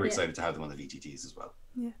 which is why we're excited to have them on the VTTs as well.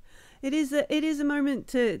 Yeah, it is a moment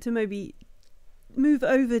to maybe move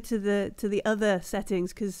over to the other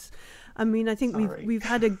settings, because I mean, I think Sorry. we've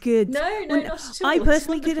had a good. No, not at all. I It's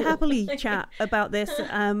personally could wonderful. happily chat about this,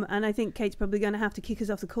 and I think Kate's probably going to have to kick us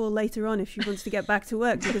off the call later on if she wants to get back to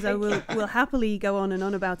work, because I will happily go on and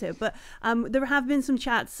on about it. But there have been some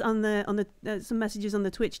chats on the some messages on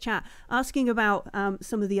the Twitch chat asking about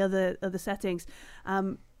some of the other settings.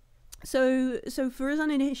 So for us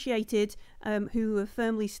uninitiated, who are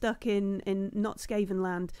firmly stuck in not Skaven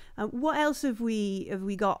land, what else have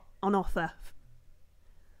we got on offer?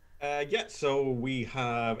 So we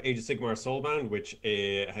have Age of Sigmar Soulbound, which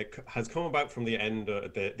has come about from the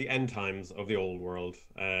end times of the old world.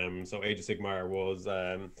 So Age of Sigmar was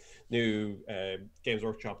new Games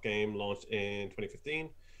Workshop game launched in 2015,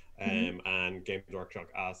 and Games Workshop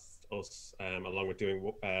asked us, along with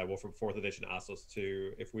doing Warframe 4th Edition, asked us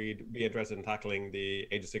if we'd be interested in tackling the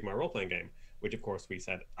Age of Sigmar role-playing game, which of course we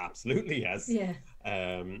said absolutely yes. Yeah.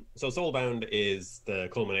 So Soulbound is the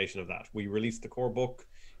culmination of that. We released the core book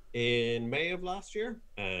in May of last year.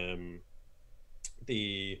 Due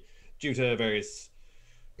to various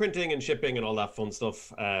printing and shipping and all that fun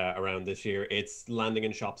stuff around this year, it's landing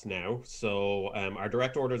in shops now. So our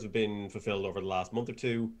direct orders have been fulfilled over the last month or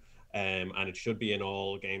two, and it should be in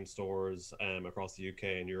all game stores across the UK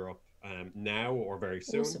and Europe now or very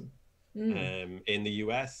soon. Awesome. In the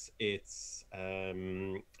US, it's I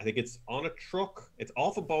think it's on a truck. It's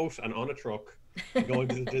off a boat and on a truck, going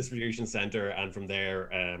to the distribution center, and from there,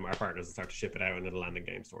 our partners will start to ship it out, and it'll land in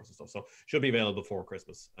game stores and stuff. So should be available before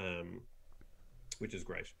Christmas, which is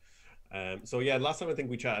great. So yeah, last time I think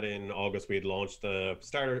we chatted in August, we had launched the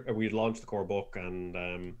core book,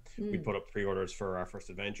 and we put up pre-orders for our first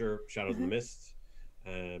adventure, Shadows in the Mist,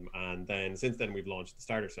 and then since then we've launched the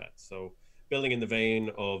starter set. So building in the vein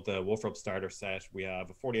of the Wolfrup starter set, we have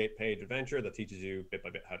a 48-page adventure that teaches you bit by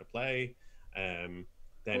bit how to play. Then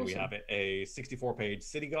awesome. We have a 64-page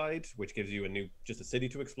city guide, which gives you just a city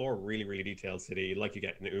to explore, really, really detailed city, like you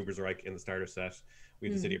get in the Ubersreich in the starter set. We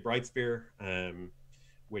have the city of Brightspear,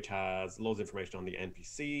 which has loads of information on the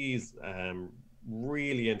NPCs,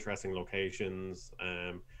 really interesting locations,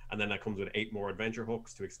 and then that comes with 8 more adventure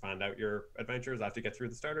hooks to expand out your adventures after you get through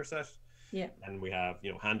the starter set. Yeah. And we have,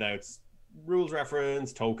 handouts, rules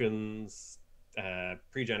reference, tokens,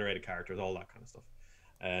 pre-generated characters, all that kind of stuff.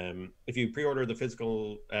 If you pre-order the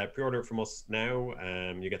physical, pre-order it from us now,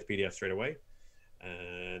 you get the PDF straight away.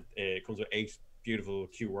 It comes with 8 beautiful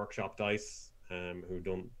Q Workshop dice, who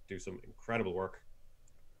do some incredible work,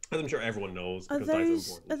 as I'm sure everyone knows. Are Because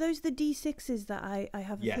dice are those important. the D6s that I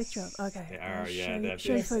have a Yes, picture of? Okay, they are. I'll Yeah,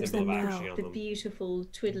 show folks them symbol of now. action on The them. beautiful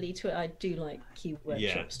twiddly. I do like Cube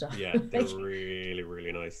Workshop stuff. Yeah, they're really,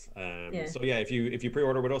 really nice. Yeah. So yeah, if you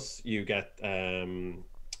pre-order with us, you get the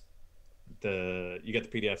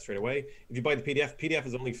PDF straight away. If you buy the PDF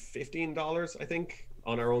is only $15, I think,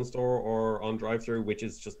 on our own store or on drive-through, which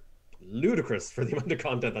is just ludicrous for the amount of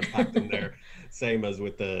content that's packed in there. Same as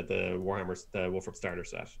with the Wolfrup starter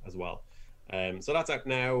set as well. So that's out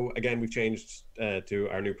now. Again, we've changed to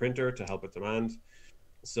our new printer to help with demand.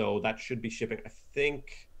 So that should be shipping, I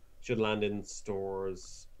think, should land in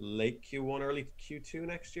stores late Q1, early Q2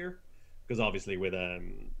 next year. Because obviously with the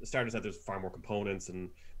starter set, there's far more components, and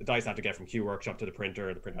the dice have to get from Q Workshop to the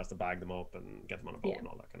printer has to bag them up and get them on a boat and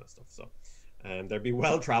all that kind of stuff. So they'll be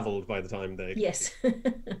well traveled by the time they... Yes.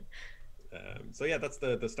 So yeah, that's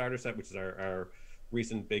the starter set, which is our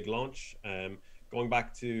recent big launch. Going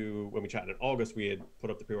back to when we chatted in August, we had put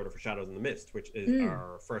up the pre-order for Shadows in the Mist, which is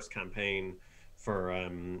our first campaign for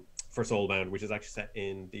Soulbound, which is actually set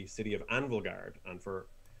in the city of Anvilgard. And for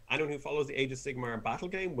anyone who follows the Age of Sigmar battle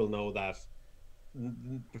game will know that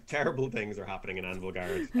terrible things are happening in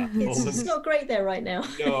Anvilgard at the moment. It's not great there right now.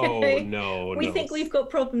 No. We think we've got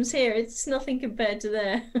problems here. It's nothing compared to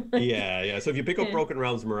there. Yeah. So if you pick up Broken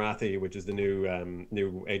Realms Marathi, which is the new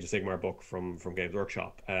Age of Sigmar book from Games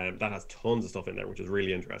Workshop, that has tons of stuff in there, which is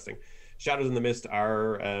really interesting. Shadows in the Mist,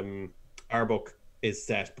 our book is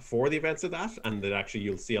set before the events of that, and that actually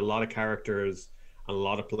you'll see a lot of characters and a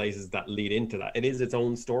lot of places that lead into that. It is its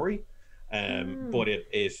own story, but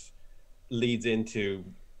it leads into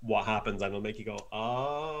what happens, and it'll make you go,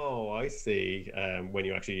 oh, I see,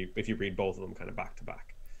 if you read both of them kind of back to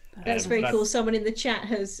back. That's very cool. Someone in the chat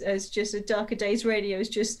has just a Darker Days Radio has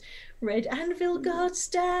just read Anvilgard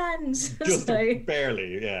stands. Just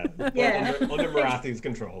barely, yeah. Under Marathi's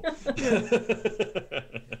control.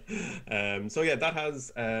 So yeah, that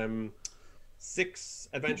has 6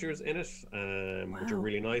 adventures in it, which are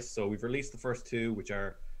really nice. So we've released the first 2, which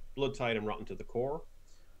are Bloodtide and Rotten to the Core,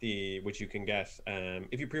 which you can get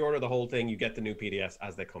if you pre-order the whole thing. You get the new PDFs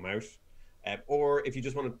as they come out, or if you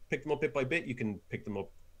just want to pick them up bit by bit, you can pick them up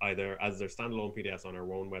either as their standalone PDFs on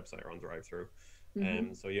our own website or on drive-through.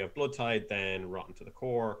 So you have Blood Tide, then Rotten to the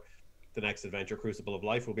Core. The next adventure, Crucible of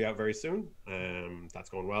Life, will be out very soon. That's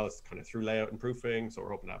going well. It's kind of through layout and proofing, so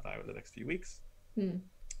we're hoping to have that out in the next few weeks.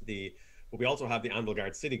 But we also have the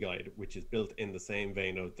Anvilgard City Guide, which is built in the same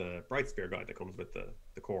vein of the Brightspear guide that comes with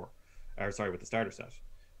the core, or sorry, with the starter set,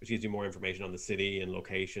 which gives you more information on the city and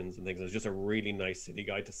locations and things. It's just a really nice city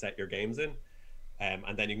guide to set your games in,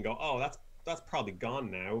 and then you can go, oh, that's probably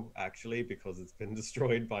gone now, actually, because it's been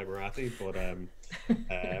destroyed by Marathi.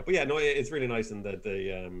 But yeah, no, it's really nice, and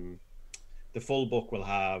the full book will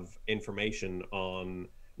have information on,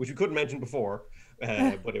 which we couldn't mention before,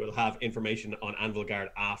 but it will have information on Anvilgard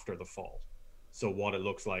after the fall. So what it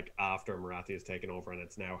looks like after Marathi has taken over and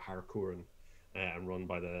it's now Harkonnen, and run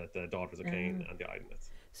by the Daughters of Cain and the Idonets.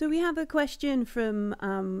 So we have a question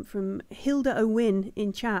from Hilda O'Wynn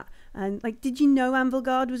in chat, and did you know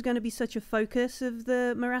Anvilgard was going to be such a focus of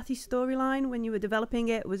the Marathi storyline when you were developing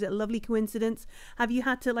it? Was it a lovely coincidence? Have you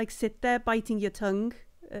had to sit there biting your tongue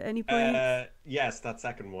at any point? Yes, that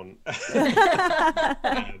second one.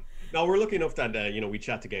 No, we're lucky enough that we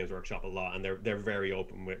chat to Games Workshop a lot, and they're very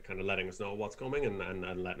open with kind of letting us know what's coming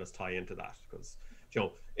and letting us tie into that, because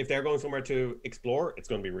if they're going somewhere to explore, it's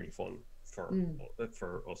going to be really fun for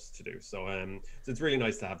us to do. So so it's really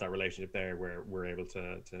nice to have that relationship there where we're able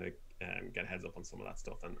to get heads up on some of that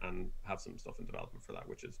stuff and have some stuff in development for that,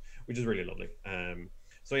 which is really lovely.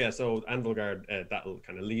 So yeah, so Anvilgard, that'll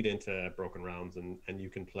kind of lead into Broken Realms, and you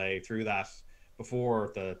can play through that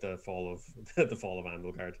before the fall of the fall of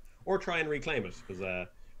Anvilgard, or try and reclaim it, because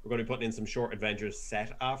we're going to be putting in some short adventures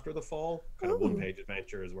set after the fall, kind of one-page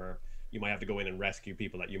adventures where you might have to go in and rescue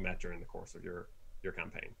people that you met during the course of your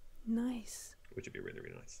campaign. Nice. Which would be really,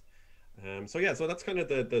 really nice. So yeah, so that's kind of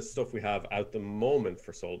the stuff we have at the moment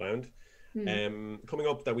for Soulbound. Coming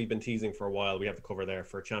up, that we've been teasing for a while, we have the cover there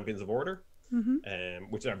for Champions of Order,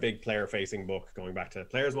 which is our big player-facing book, going back to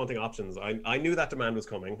players wanting options. I knew that demand was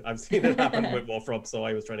coming. I've seen it happen with Wolfrup, so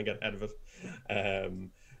I was trying to get ahead of it.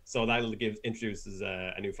 So that'll introduces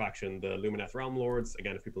a new faction, the Lumineth Realm Lords.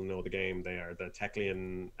 Again, if people know the game, they are the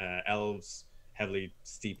Teklian elves, heavily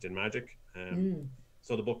steeped in magic.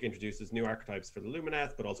 So the book introduces new archetypes for the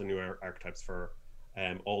Lumineth, but also new archetypes for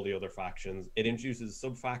all the other factions. It introduces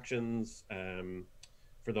sub-factions.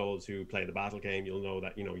 For those who play the battle game, you'll know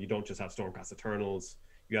that you don't just have Stormcast Eternals.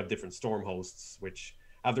 You have different storm hosts, which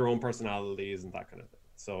have their own personalities and that kind of thing.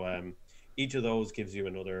 So each of those gives you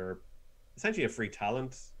essentially a free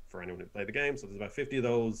talent for anyone who played the game. So there's about 50 of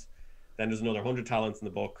those. Then there's another 100 talents in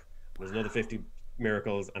the book. There's another 50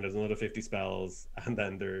 miracles, and there's another 50 spells, and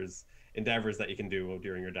then there's endeavors that you can do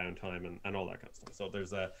during your downtime and all that kind of stuff. So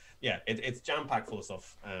there's it's jam-packed full of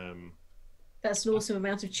stuff. That's an awesome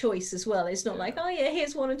amount of choice as well. It's not like, oh yeah,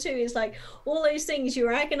 here's one or two. It's like all those things you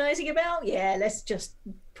were agonizing about. Yeah, let's just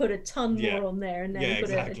put a ton more on there, and then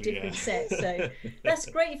put a different set. So that's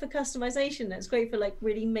great for customization. That's great for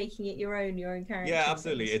really making it your own character. Yeah,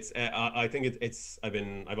 absolutely. It's I think it's I've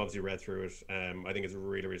obviously read through it. I think it's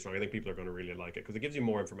really, really strong. I think people are going to really like it because it gives you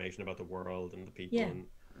more information about the world and the people, and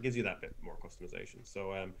it gives you that bit more customization.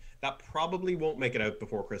 So that probably won't make it out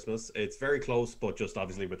before Christmas. It's very close, but just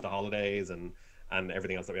obviously with the holidays and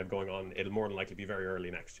everything else that we have going on, it'll more than likely be very early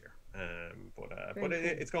next year. But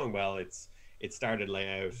it's going well. It started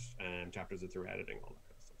layout, chapters are through editing, all that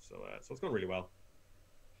kind of stuff. So it's going really well.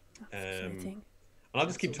 And I'll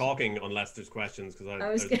just keep talking unless there's questions, because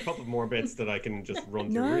there's a couple of more bits that I can just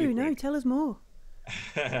run through. No, tell us more.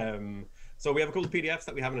 So we have a couple of PDFs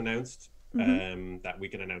that we haven't announced, that we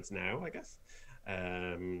can announce now, I guess.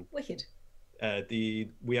 Wicked.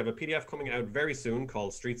 We have a PDF coming out very soon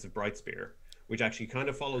called Streets of Brightspear, which actually kind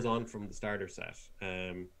of follows on from the starter set,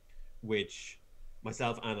 which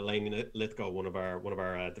myself and Elaine Lithgow, one of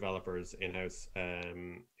our developers in-house,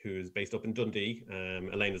 who's based up in Dundee.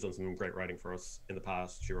 Elaine has done some great writing for us in the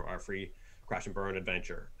past. She wrote our free Crash and Burn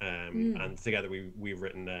adventure, and together we've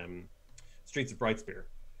written Streets of Brightspear.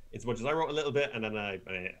 As much as I wrote a little bit, and then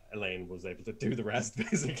Elaine was able to do the rest,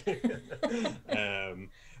 basically.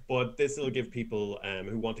 But this will give people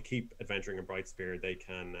who want to keep adventuring in Brightspear, they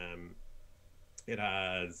can. It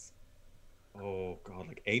has,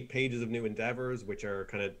 8 pages of new endeavors, which are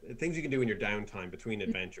kind of things you can do in your downtime between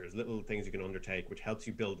adventures, little things you can undertake, which helps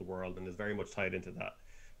you build the world and is very much tied into that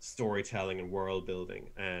storytelling and world building.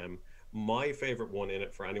 My favorite one in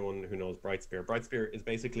it, for anyone who knows Brightspear is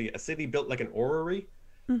basically a city built like an orrery.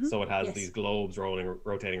 So it has these globes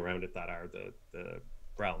rotating around it that are the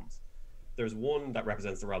realms. There's one that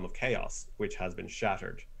represents the realm of chaos, which has been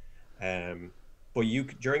shattered. But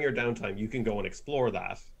during your downtime, you can go and explore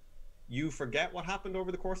that. You forget what happened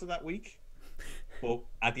over the course of that week, but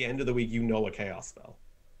at the end of the week, you know a chaos spell.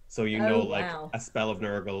 So you Oh, know, like wow. a spell of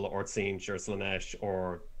Nurgle or Tzeentch or Slanesh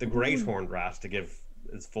or the Great Horned Rat, to give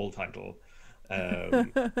its full title.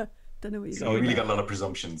 Don't know what you So You mean. really got a lot of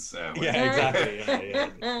presumptions. Yeah, exactly.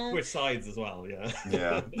 Yeah. Switch sides as well. Yeah.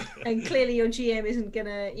 Yeah. And clearly your GM isn't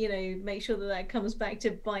gonna, make sure that that comes back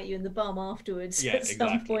to bite you in the bum afterwards Yeah, at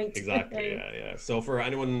some point. exactly. Yeah. So for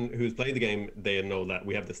anyone who's played the game, they know that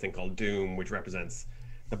we have this thing called Doom, which represents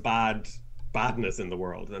the badness in the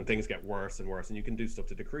world, and things get worse and worse, and you can do stuff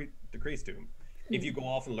to decrease Doom. If you go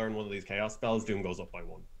off and learn one of these chaos spells, Doom goes up by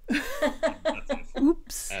 1. That's it.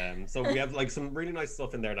 Oops. So we have like some really nice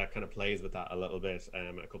stuff in there that kind of plays with that a little bit.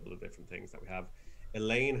 A couple of different things that we have.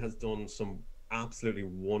 Elaine has done some absolutely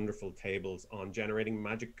wonderful tables on generating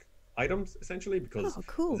magic items, essentially, because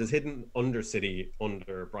cool. there's this hidden undercity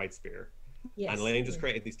under Brightspear. Yes. And Elaine just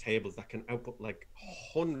created these tables that can output like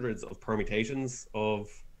hundreds of permutations of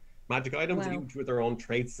magic items, Wow. each with their own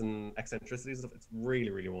traits and eccentricities and stuff. It's really,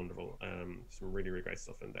 really wonderful. Some really, really great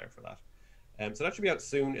stuff in there for that. So that should be out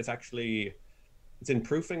soon. It's in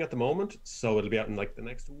proofing at the moment, so it'll be out in like the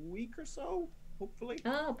next week or so, hopefully.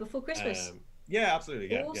 Ah, before Christmas. Yeah, absolutely.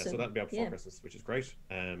 Yeah, Awesome. So that'll be out before Yeah. Christmas, which is great.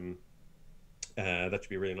 That should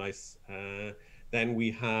be really nice. Then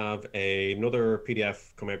we have another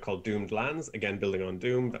PDF coming out called Doomed Lands, again building on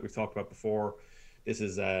Doom that we've talked about before. This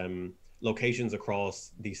is locations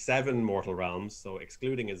across the 7 mortal realms, so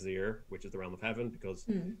excluding Azir, which is the realm of heaven, because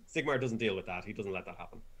Sigmar doesn't deal with that. He doesn't let that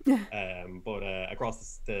happen. But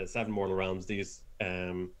across the 7 mortal realms, these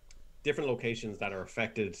different locations that are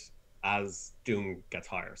affected as Doom gets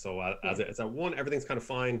higher. So as it's at 1, everything's kind of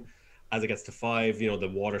fine. As it gets to 5,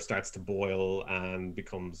 the water starts to boil and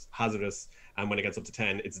becomes hazardous. And when it gets up to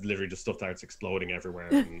 10, it's literally just stuff that's exploding everywhere.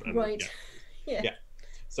 And, Right. Yeah.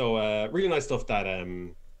 So really nice stuff that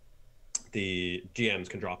the GMs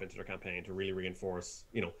can drop into their campaign to really reinforce,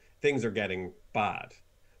 things are getting bad.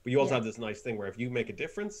 But you also have this nice thing where if you make a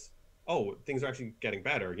difference, things are actually getting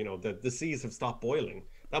better. The seas have stopped boiling.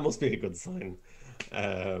 That must be a good sign.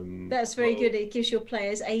 That's very good. It gives your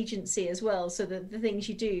players agency as well, so that the things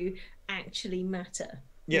you do actually matter.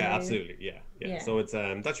 Yeah, absolutely. Yeah. So it's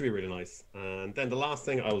that should be really nice. And then the last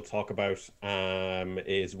thing I will talk about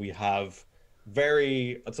is we have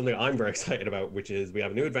something I'm very excited about, which is we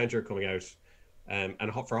have a new adventure coming out. And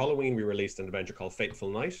for Halloween, we released an adventure called Fateful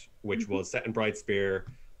Night, which was set in Brightspear.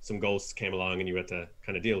 Some ghosts came along and you had to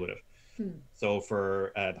kind of deal with it. So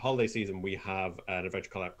for the holiday season, we have an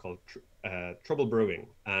adventure called Trouble Brewing.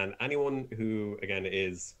 And anyone who, again,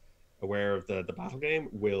 is aware of the battle game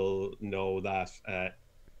will know that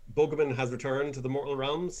Bugman has returned to the mortal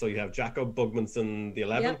realms. So you have Jacob Bugmanson the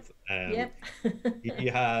 11th. Yep. He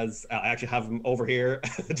has, I actually have him over here,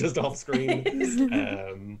 just off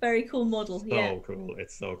screen. Very cool model. So cool.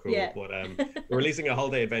 It's so cool. Yeah. But we're releasing a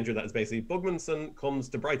holiday adventure that is basically Bugmanson comes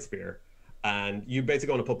to Brightspear and you basically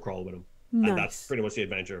go on a pub crawl with him. Nice. And that's pretty much the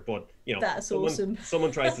adventure. But That's awesome.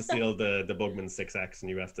 Someone tries to steal the Bugman 6X and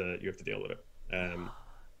you have to deal with it. But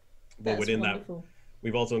That's within wonderful. that,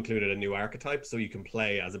 we've also included a new archetype, so you can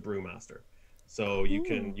play as a brewmaster. So you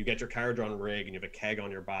get your Cardron rig and you have a keg on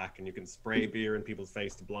your back and you can spray beer in people's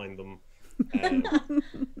face to blind them.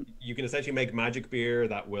 You can essentially make magic beer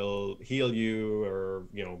that will heal you or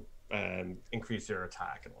increase your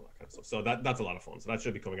attack and all that kind of stuff. So that's a lot of fun. So that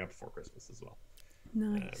should be coming out before Christmas as well.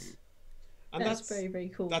 Nice. And that's very, very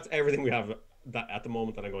cool. That's everything we have that at the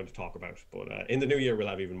moment that I'm going to talk about. But in the new year, we'll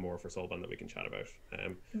have even more for Soulbound that we can chat about.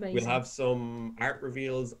 We'll have some art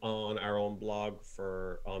reveals on our own blog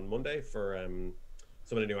on Monday for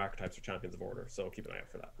some of the new archetypes for Champions of Order. So keep an eye out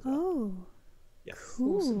for that as well. Oh, yes.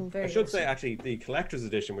 cool. Awesome. Very I should awesome. say, actually, the collector's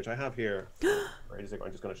edition, which I have here, I'm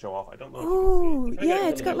just going to show off. I don't know if Oh, you can see it. yeah,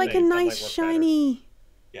 it's got like a nice shiny...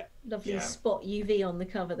 Lovely Yeah. spot UV on the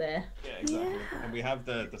cover there. Yeah, exactly. Yeah. And we have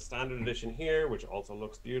the standard edition here, which also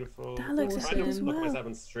looks beautiful. That looks Awesome. I'm trying good to as look well. myself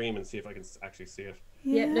in stream and see if I can actually see it.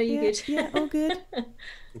 Yeah, no, you're good. Yeah, all good.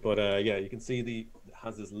 But you can see it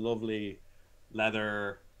has this lovely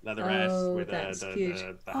leatherette Oh, with that's the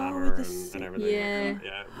good. hammer with the and everything. Yeah. Like that.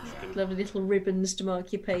 Yeah. Which you can, Lovely little ribbons to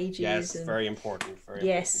mark your pages. yes, and... very important.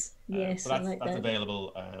 Yes, yes, So I that's, like that's that.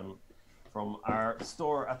 available from our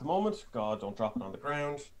store at the moment. God, don't drop it on the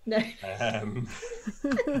ground. No. Um,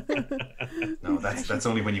 No, that's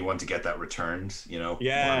only when you want to get that returned, yeah, or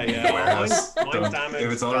yeah. in the warehouse. Mine's Don't- damaged.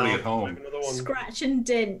 if it's already at I'll home. make another one. Scratch and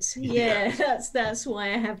dent. Yeah, that's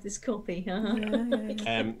why I have this copy.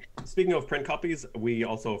 Yeah. Speaking of print copies, we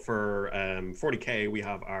also for 40k we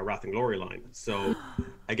have our Wrath and Glory line. So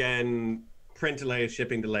again, print delays,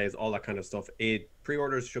 shipping delays, all that kind of stuff.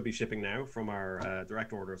 Pre-orders should be shipping now from our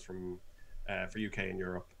direct orders from for UK and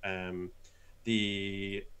Europe.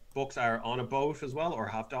 The books are on a boat as well or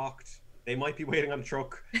have docked. They might be waiting on a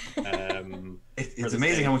truck. It's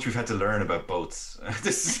amazing how much we've had to learn about boats.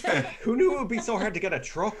 Who knew it would be so hard to get a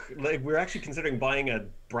truck? Like, we're actually considering buying a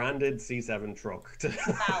branded C7 truck.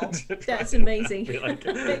 Wow, that's amazing.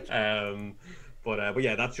 But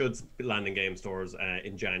yeah, that should land in game stores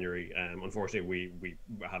in January. Unfortunately, we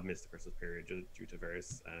have missed the Christmas period due to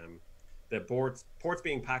various the ports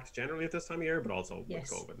being packed generally at this time of year, but also with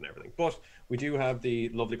COVID and everything. But we do have the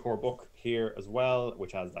lovely core book here as well,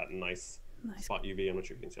 which has that nice spot UV. I'm not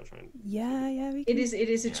sure if you can still try and. Yeah. It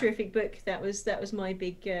is a terrific book. That was my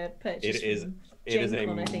big purchase. It is a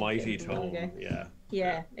mighty tome.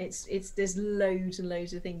 Yeah. It's there's loads and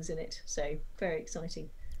loads of things in it. So very exciting.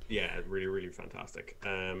 Yeah, really, really fantastic.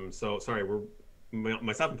 So sorry,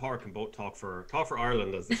 myself and Paul can both talk for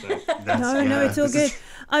Ireland, as they say. No, it's all good.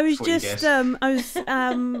 I was just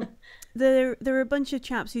there are a bunch of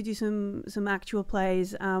chaps who do some actual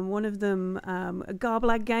plays. One of them,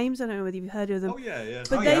 Garblag Games. I don't know whether you've heard of them. Oh yeah.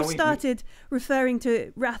 But they've started referring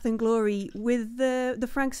to Wrath and Glory with the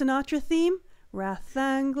Frank Sinatra theme. Wrath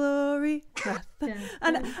and Glory,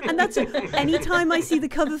 and that's anytime I see the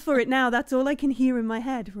cover for it now, that's all I can hear in my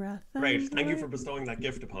head. Wrath and Great, Glory. Thank you for bestowing that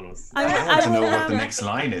gift upon us. I want to know what the next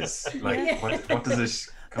line is. Like, what does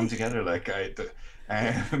it come together like?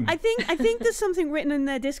 I think there's something written in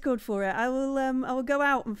their Discord for it. I will go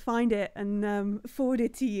out and find it and forward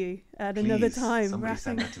it to you at another time. Somebody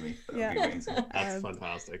send that to me. That would be amazing. That's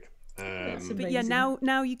fantastic. But yeah,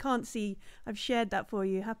 now you can't see. I've shared that for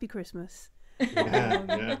you. Happy Christmas.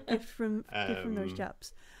 Gift from those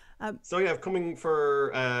chaps. So yeah, coming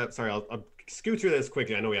for sorry, I'll scoot through this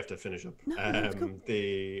quickly. I know we have to finish up. Cool.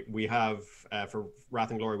 We have for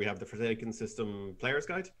Wrath and Glory, we have the Forsaken System Player's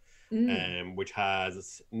Guide, which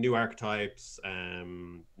has new archetypes,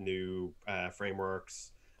 new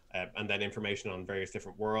frameworks, and then information on various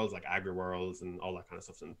different worlds like agri worlds and all that kind of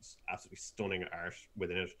stuff. And it's absolutely stunning art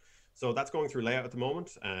within it. So that's going through layout at the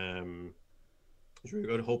moment. It's really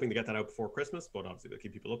good, hoping to get that out before Christmas, but obviously they'll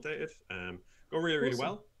keep people updated. Going really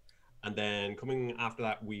well. And then coming after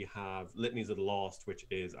that, we have Litanies of the Lost, which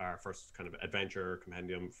is our first kind of adventure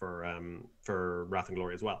compendium for Wrath and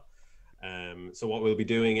Glory as well. So what we'll be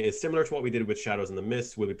doing is similar to what we did with Shadows in the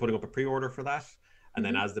Mist. We'll be putting up a pre-order for that, and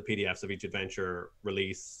then as the PDFs of each adventure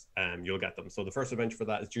release, you'll get them. So the first adventure for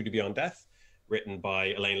that is Duty Beyond Death, written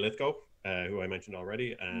by Elaine Lithgow, who I mentioned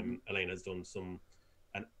already. Elaine has done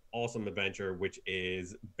an awesome adventure, which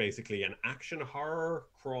is basically an action horror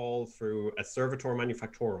crawl through a Servitor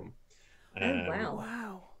Manufactorum.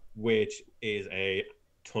 Wow. Which is a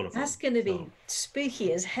ton of fun. That's going to be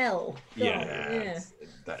spooky as hell. Yeah.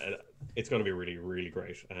 It's going to be really, really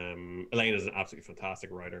great. Elaine is an absolutely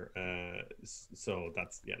fantastic writer. So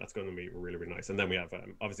that's going to be really, really nice. And then we have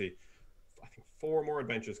obviously, I think 4 more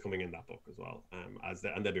adventures coming in that book as well.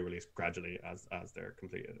 And they'll be released gradually as they're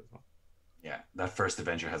completed as well. Yeah, that first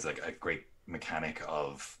adventure has like a great mechanic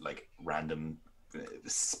of like random,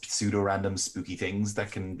 pseudo-random spooky things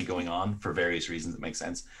that can be going on for various reasons that make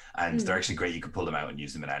sense, and they're actually great. You could pull them out and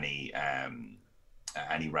use them in any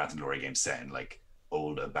Wrath and Glory game set in like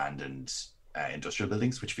old abandoned industrial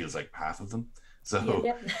buildings, which feels like half of them.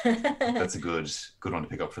 So that's a good one to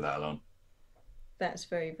pick up for that alone. That's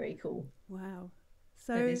very, very cool. Wow.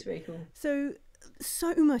 That is very cool.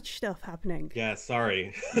 So much stuff happening. Yeah,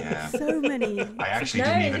 sorry. Yeah. So many. I actually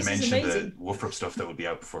didn't even mention the Woofrup stuff that will be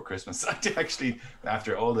out before Christmas. I did actually,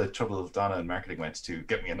 after all the trouble Donna and marketing went to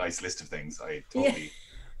get me a nice list of things, I totally...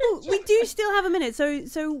 Well, we do still have a minute,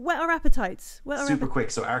 so whet our appetites. Super quick.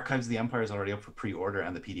 So Archives of the Empire is already up for pre-order,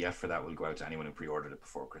 and the PDF for that will go out to anyone who pre-ordered it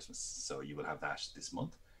before Christmas. So you will have that this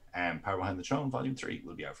month. Power Behind the Throne Volume 3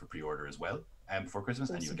 will be out for pre-order as well before Christmas,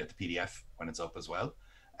 and you'll get the PDF when it's up as well.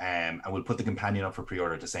 And we'll put the companion up for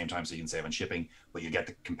pre-order at the same time so you can save on shipping, but you get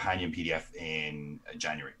the companion PDF in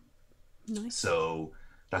January. Nice. So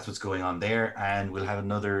that's what's going on there. And we'll have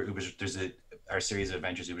another, our series of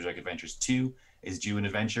adventures, Uberjack Adventures 2 is due an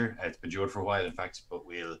adventure. It's been due for a while, in fact, but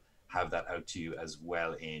we'll have that out to you as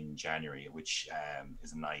well in January, which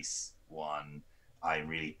is a nice one. I'm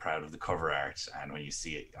really proud of the cover art, and when you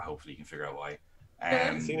see it, hopefully you can figure out why.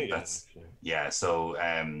 So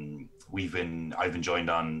I've been joined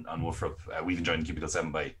on Woofrup. We've been joined in Cubicle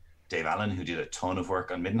 7 by Dave Allen, who did a ton of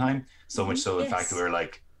work on Middenheim. So much so, in fact, we were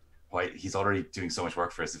like, why he's already doing so much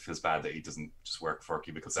work for us, it feels bad that he doesn't just work for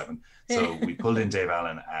Cubicle 7. So we pulled in Dave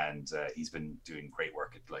Allen, and he's been doing great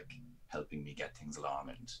work at like helping me get things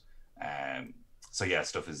along. And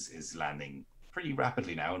stuff is landing pretty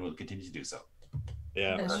rapidly now, and will continue to do so.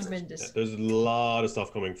 Yeah, that's tremendous. There's a lot of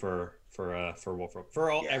stuff coming for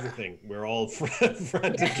for all everything. We're all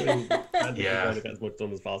frantically trying to get as much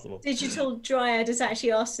done as possible. Digital Dryad has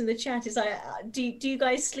actually asked in the chat, is like, do you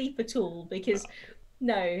guys sleep at all? Because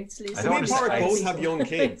no, it's I don't me and Tarek both have young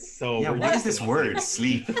kids, so yeah. What is this word,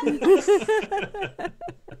 sleep?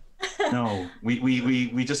 No,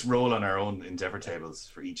 we just roll on our own endeavor tables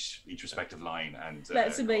for each respective line, and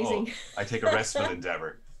that's amazing. I take a restful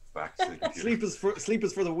endeavor back to the computer. Sleep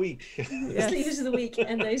is for the weak. Yes. Sleep is for the weak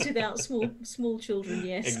and those without small children.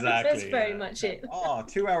 Yes, exactly. That's very much it.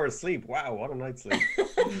 2 hours sleep. Wow, what a night's sleep.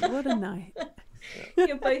 What a night.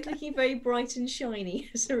 You're both looking very bright and shiny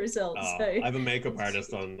as a result. So I have a makeup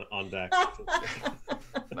artist on deck.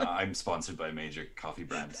 No, I'm sponsored by a major coffee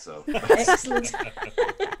brand, so excellent.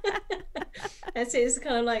 That's it. It's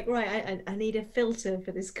kind of like, right, I need a filter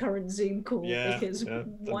for this current Zoom call because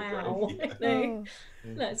wow,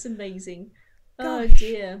 that's amazing. Oh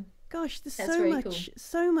dear. Gosh, there's That's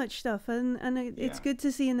so much stuff, and it's good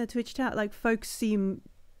to see in the Twitch chat, like, folks seem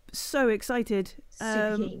so excited,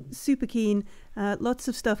 super keen. Lots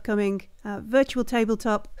of stuff coming. Virtual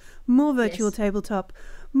tabletop, more virtual tabletop,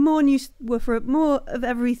 more new woofer, more of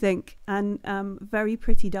everything, and very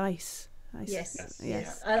pretty dice.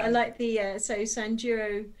 Yes. I like the so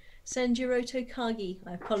Sanjuro Tokagi.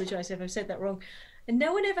 I apologize if I've said that wrong. And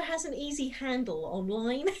no one ever has an easy handle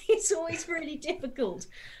online. It's always really difficult.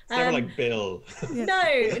 It's never like Bill. No.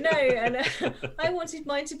 And I wanted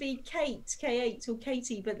mine to be Kate, K8 or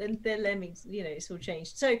Katie, but then they're lemmings, it's all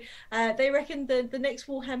changed. So they reckon the next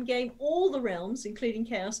Warhammer game, all the realms, including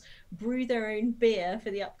Chaos, brew their own beer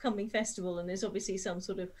for the upcoming festival. And there's obviously some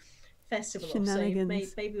sort of festival off. So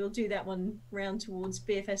maybe we'll do that one round towards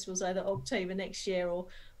beer festivals, either October next year or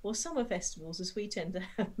summer festivals, as we tend to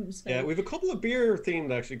have. So. Yeah, we have a couple of beer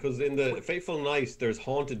themed actually, because in the Fateful Night there's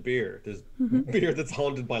haunted beer. There's beer that's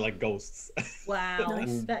haunted by like ghosts. Wow,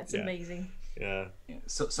 that's amazing. Yeah.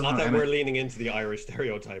 So not that we're leaning into the Irish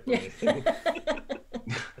stereotype or anything.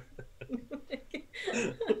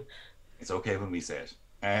 It's okay when we say it.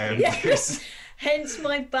 Hence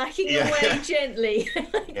my backing away gently.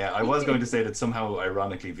 I was going to say that somehow,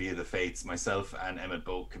 ironically, via the Fates, myself and Emmett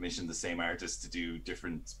both commissioned the same artist to do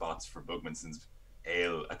different spots for Bugmanson's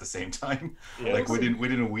Ale at the same time. Like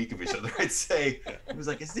within a week of each other, I'd say. It was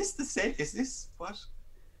like, is this the same? Is this what?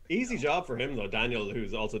 Easy job for him though. Daniel,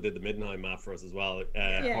 who's also did the Midnight map for us as well.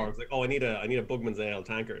 Or was like, I need a Bugman's Ale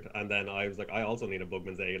tankard, and then I was like, I also need a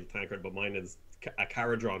Bugman's Ale tankard, but mine is a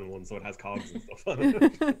Caradron one, so it has cogs and stuff on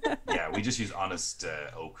it. Yeah, we just use honest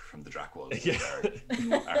oak from the Dracwall.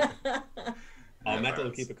 Metal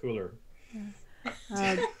will keep it cooler.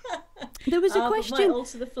 There was a question. But might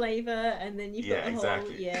alter the flavour, and then you've got the whole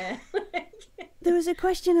There was a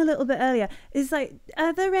question a little bit earlier. Is like,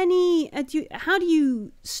 are there any? How do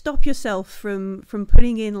you stop yourself from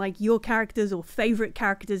putting in like your characters or favourite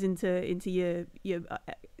characters into your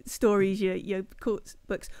stories, your court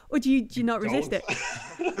books, or do you not resist it?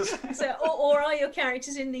 So, or are your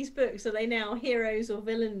characters in these books? Are they now heroes or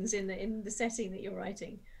villains in the setting that you're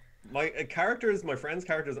writing? My characters, my friends'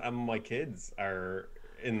 characters, and my kids are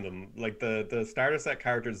in them. Like the starter set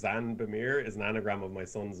character Zan Bamir is an anagram of my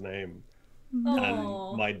son's name.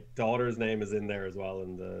 And my daughter's name is in there as well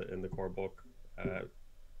in the core book.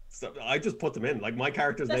 So I just put them in. Like my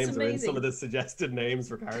characters' names are in some of the suggested names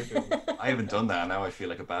for characters. I haven't done that. Now I feel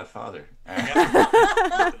like a bad father. I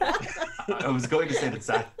was going to say that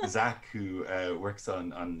Zach who works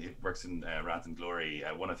in Wrath and Glory,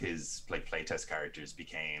 one of his playtest characters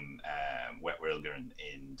became Wet Wilgern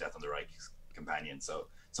in Death on the Reich's companion. So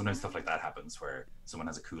sometimes stuff like that happens where someone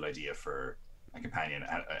has a cool idea for a companion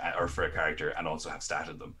or for a character and also have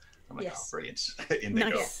statted them. I'm like, oh, brilliant. In they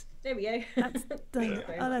go. There we go.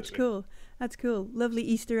 That's cool. That's cool. Lovely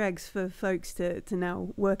Easter eggs for folks to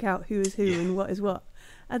now work out who is who and what is what.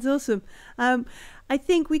 That's awesome. I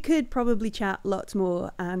think we could probably chat lots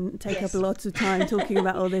more and take up lots of time talking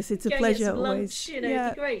about all this. It's a pleasure always. Lunch,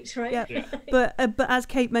 it'd be great, right? Yeah. But as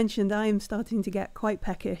Kate mentioned, I am starting to get quite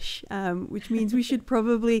peckish, which means we should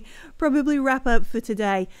probably wrap up for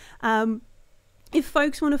today. If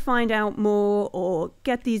folks want to find out more or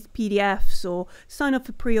get these PDFs or sign up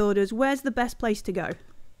for pre-orders, where's the best place to go?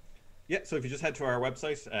 Yeah, so if you just head to our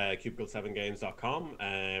website, cubicle7games.com,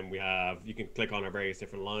 you can click on our various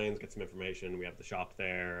different lines, get some information. We have the shop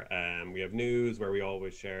there. We have news where we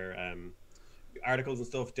always share articles and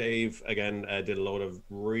stuff. Dave, again, did a load of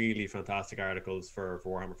really fantastic articles for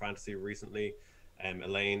Warhammer Fantasy recently.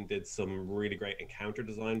 Elaine did some really great encounter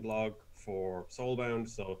design blog for Soulbound.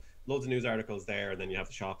 So loads of news articles there, and then you have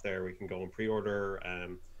the shop there where you can go and pre-order,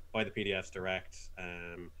 buy the PDFs direct.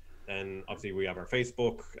 then obviously we have our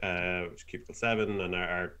Facebook, which is Cubicle 7, and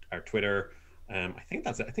our Twitter. I think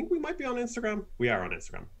that's it. I think we might be on Instagram. We are on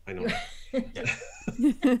Instagram. I know.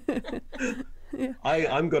 Yeah.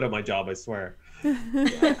 I'm good at my job, I swear.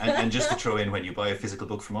 And just to throw in, when you buy a physical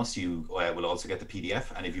book from us, you will also get the PDF.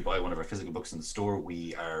 And if you buy one of our physical books in the store,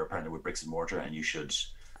 we are partnered with Bricks and Mortar, and you should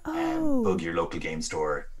bug your local game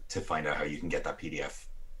store to find out how you can get that PDF.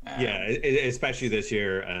 Especially this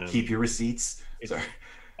year. Keep your receipts. It's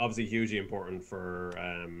obviously hugely important for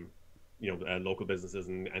local businesses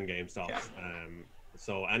and GameStop. Yeah.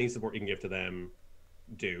 So any support you can give to them,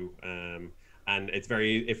 do. And it's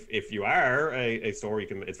very, if you are a store,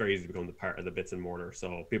 it's very easy to become the part of the Bits and Mortar.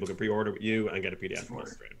 So people can pre-order with you and get a PDF from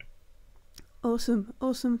us straight away.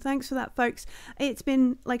 Awesome. Thanks for that, folks. It's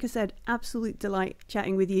been, like I said, absolute delight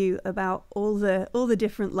chatting with you about all the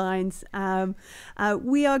different lines.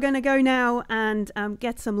 We are going to go now and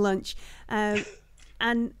get some lunch,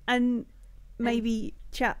 and maybe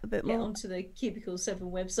chat a bit more. Get onto the Cubicle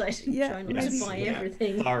 7 website and Yeah, try not to buy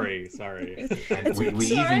everything. Sorry. And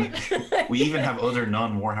we even have other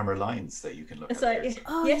non-Warhammer lines that you can look at.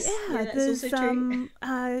 Yes, that's there's also true.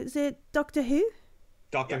 Is it Doctor Who?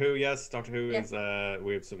 Doctor Who, yes. Doctor Who is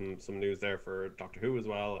we have some news there for Doctor Who as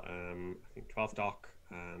well. I think 12th Doc,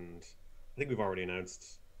 and I think we've already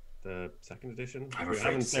announced the second edition.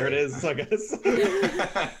 There it is, I guess.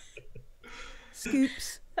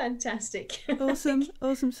 Scoops. Fantastic.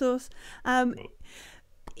 Awesome sauce.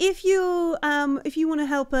 If you want to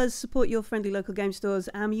help us support your friendly local game stores,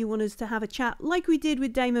 you want us to have a chat like we did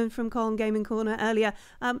with Damon from Colne Gaming Corner earlier,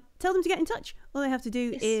 tell them to get in touch. All they have to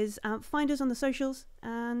do is find us on the socials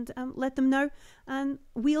and let them know, and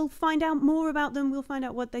we'll find out more about them. We'll find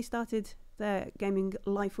out what they started their gaming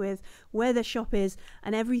life with, where their shop is,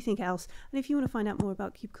 and everything else. And if you want to find out more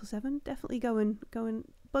about Cubicle 7, definitely go and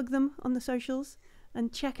bug them on the socials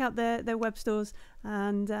and check out their web stores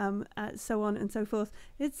and so on and so forth.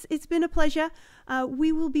 It's been a pleasure.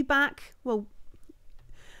 We will be back. Well,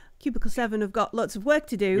 Cubicle 7 have got lots of work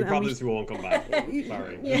to do. We probably won't come back.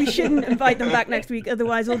 Sorry. We shouldn't invite them back next week,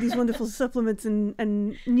 otherwise all these wonderful supplements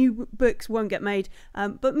and new books won't get made.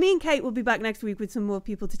 But me and Kate will be back next week with some more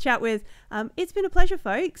people to chat with. It's been a pleasure,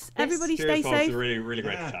 folks. Everybody stay folks. safe. It's really, really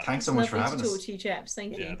great to chat. Thanks so much for having Lovely to talk us. to you, chaps.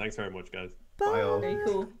 Thank you. Yeah, thanks very much, guys. Bye. Bye all. Very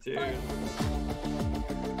cool. Cheers. Bye.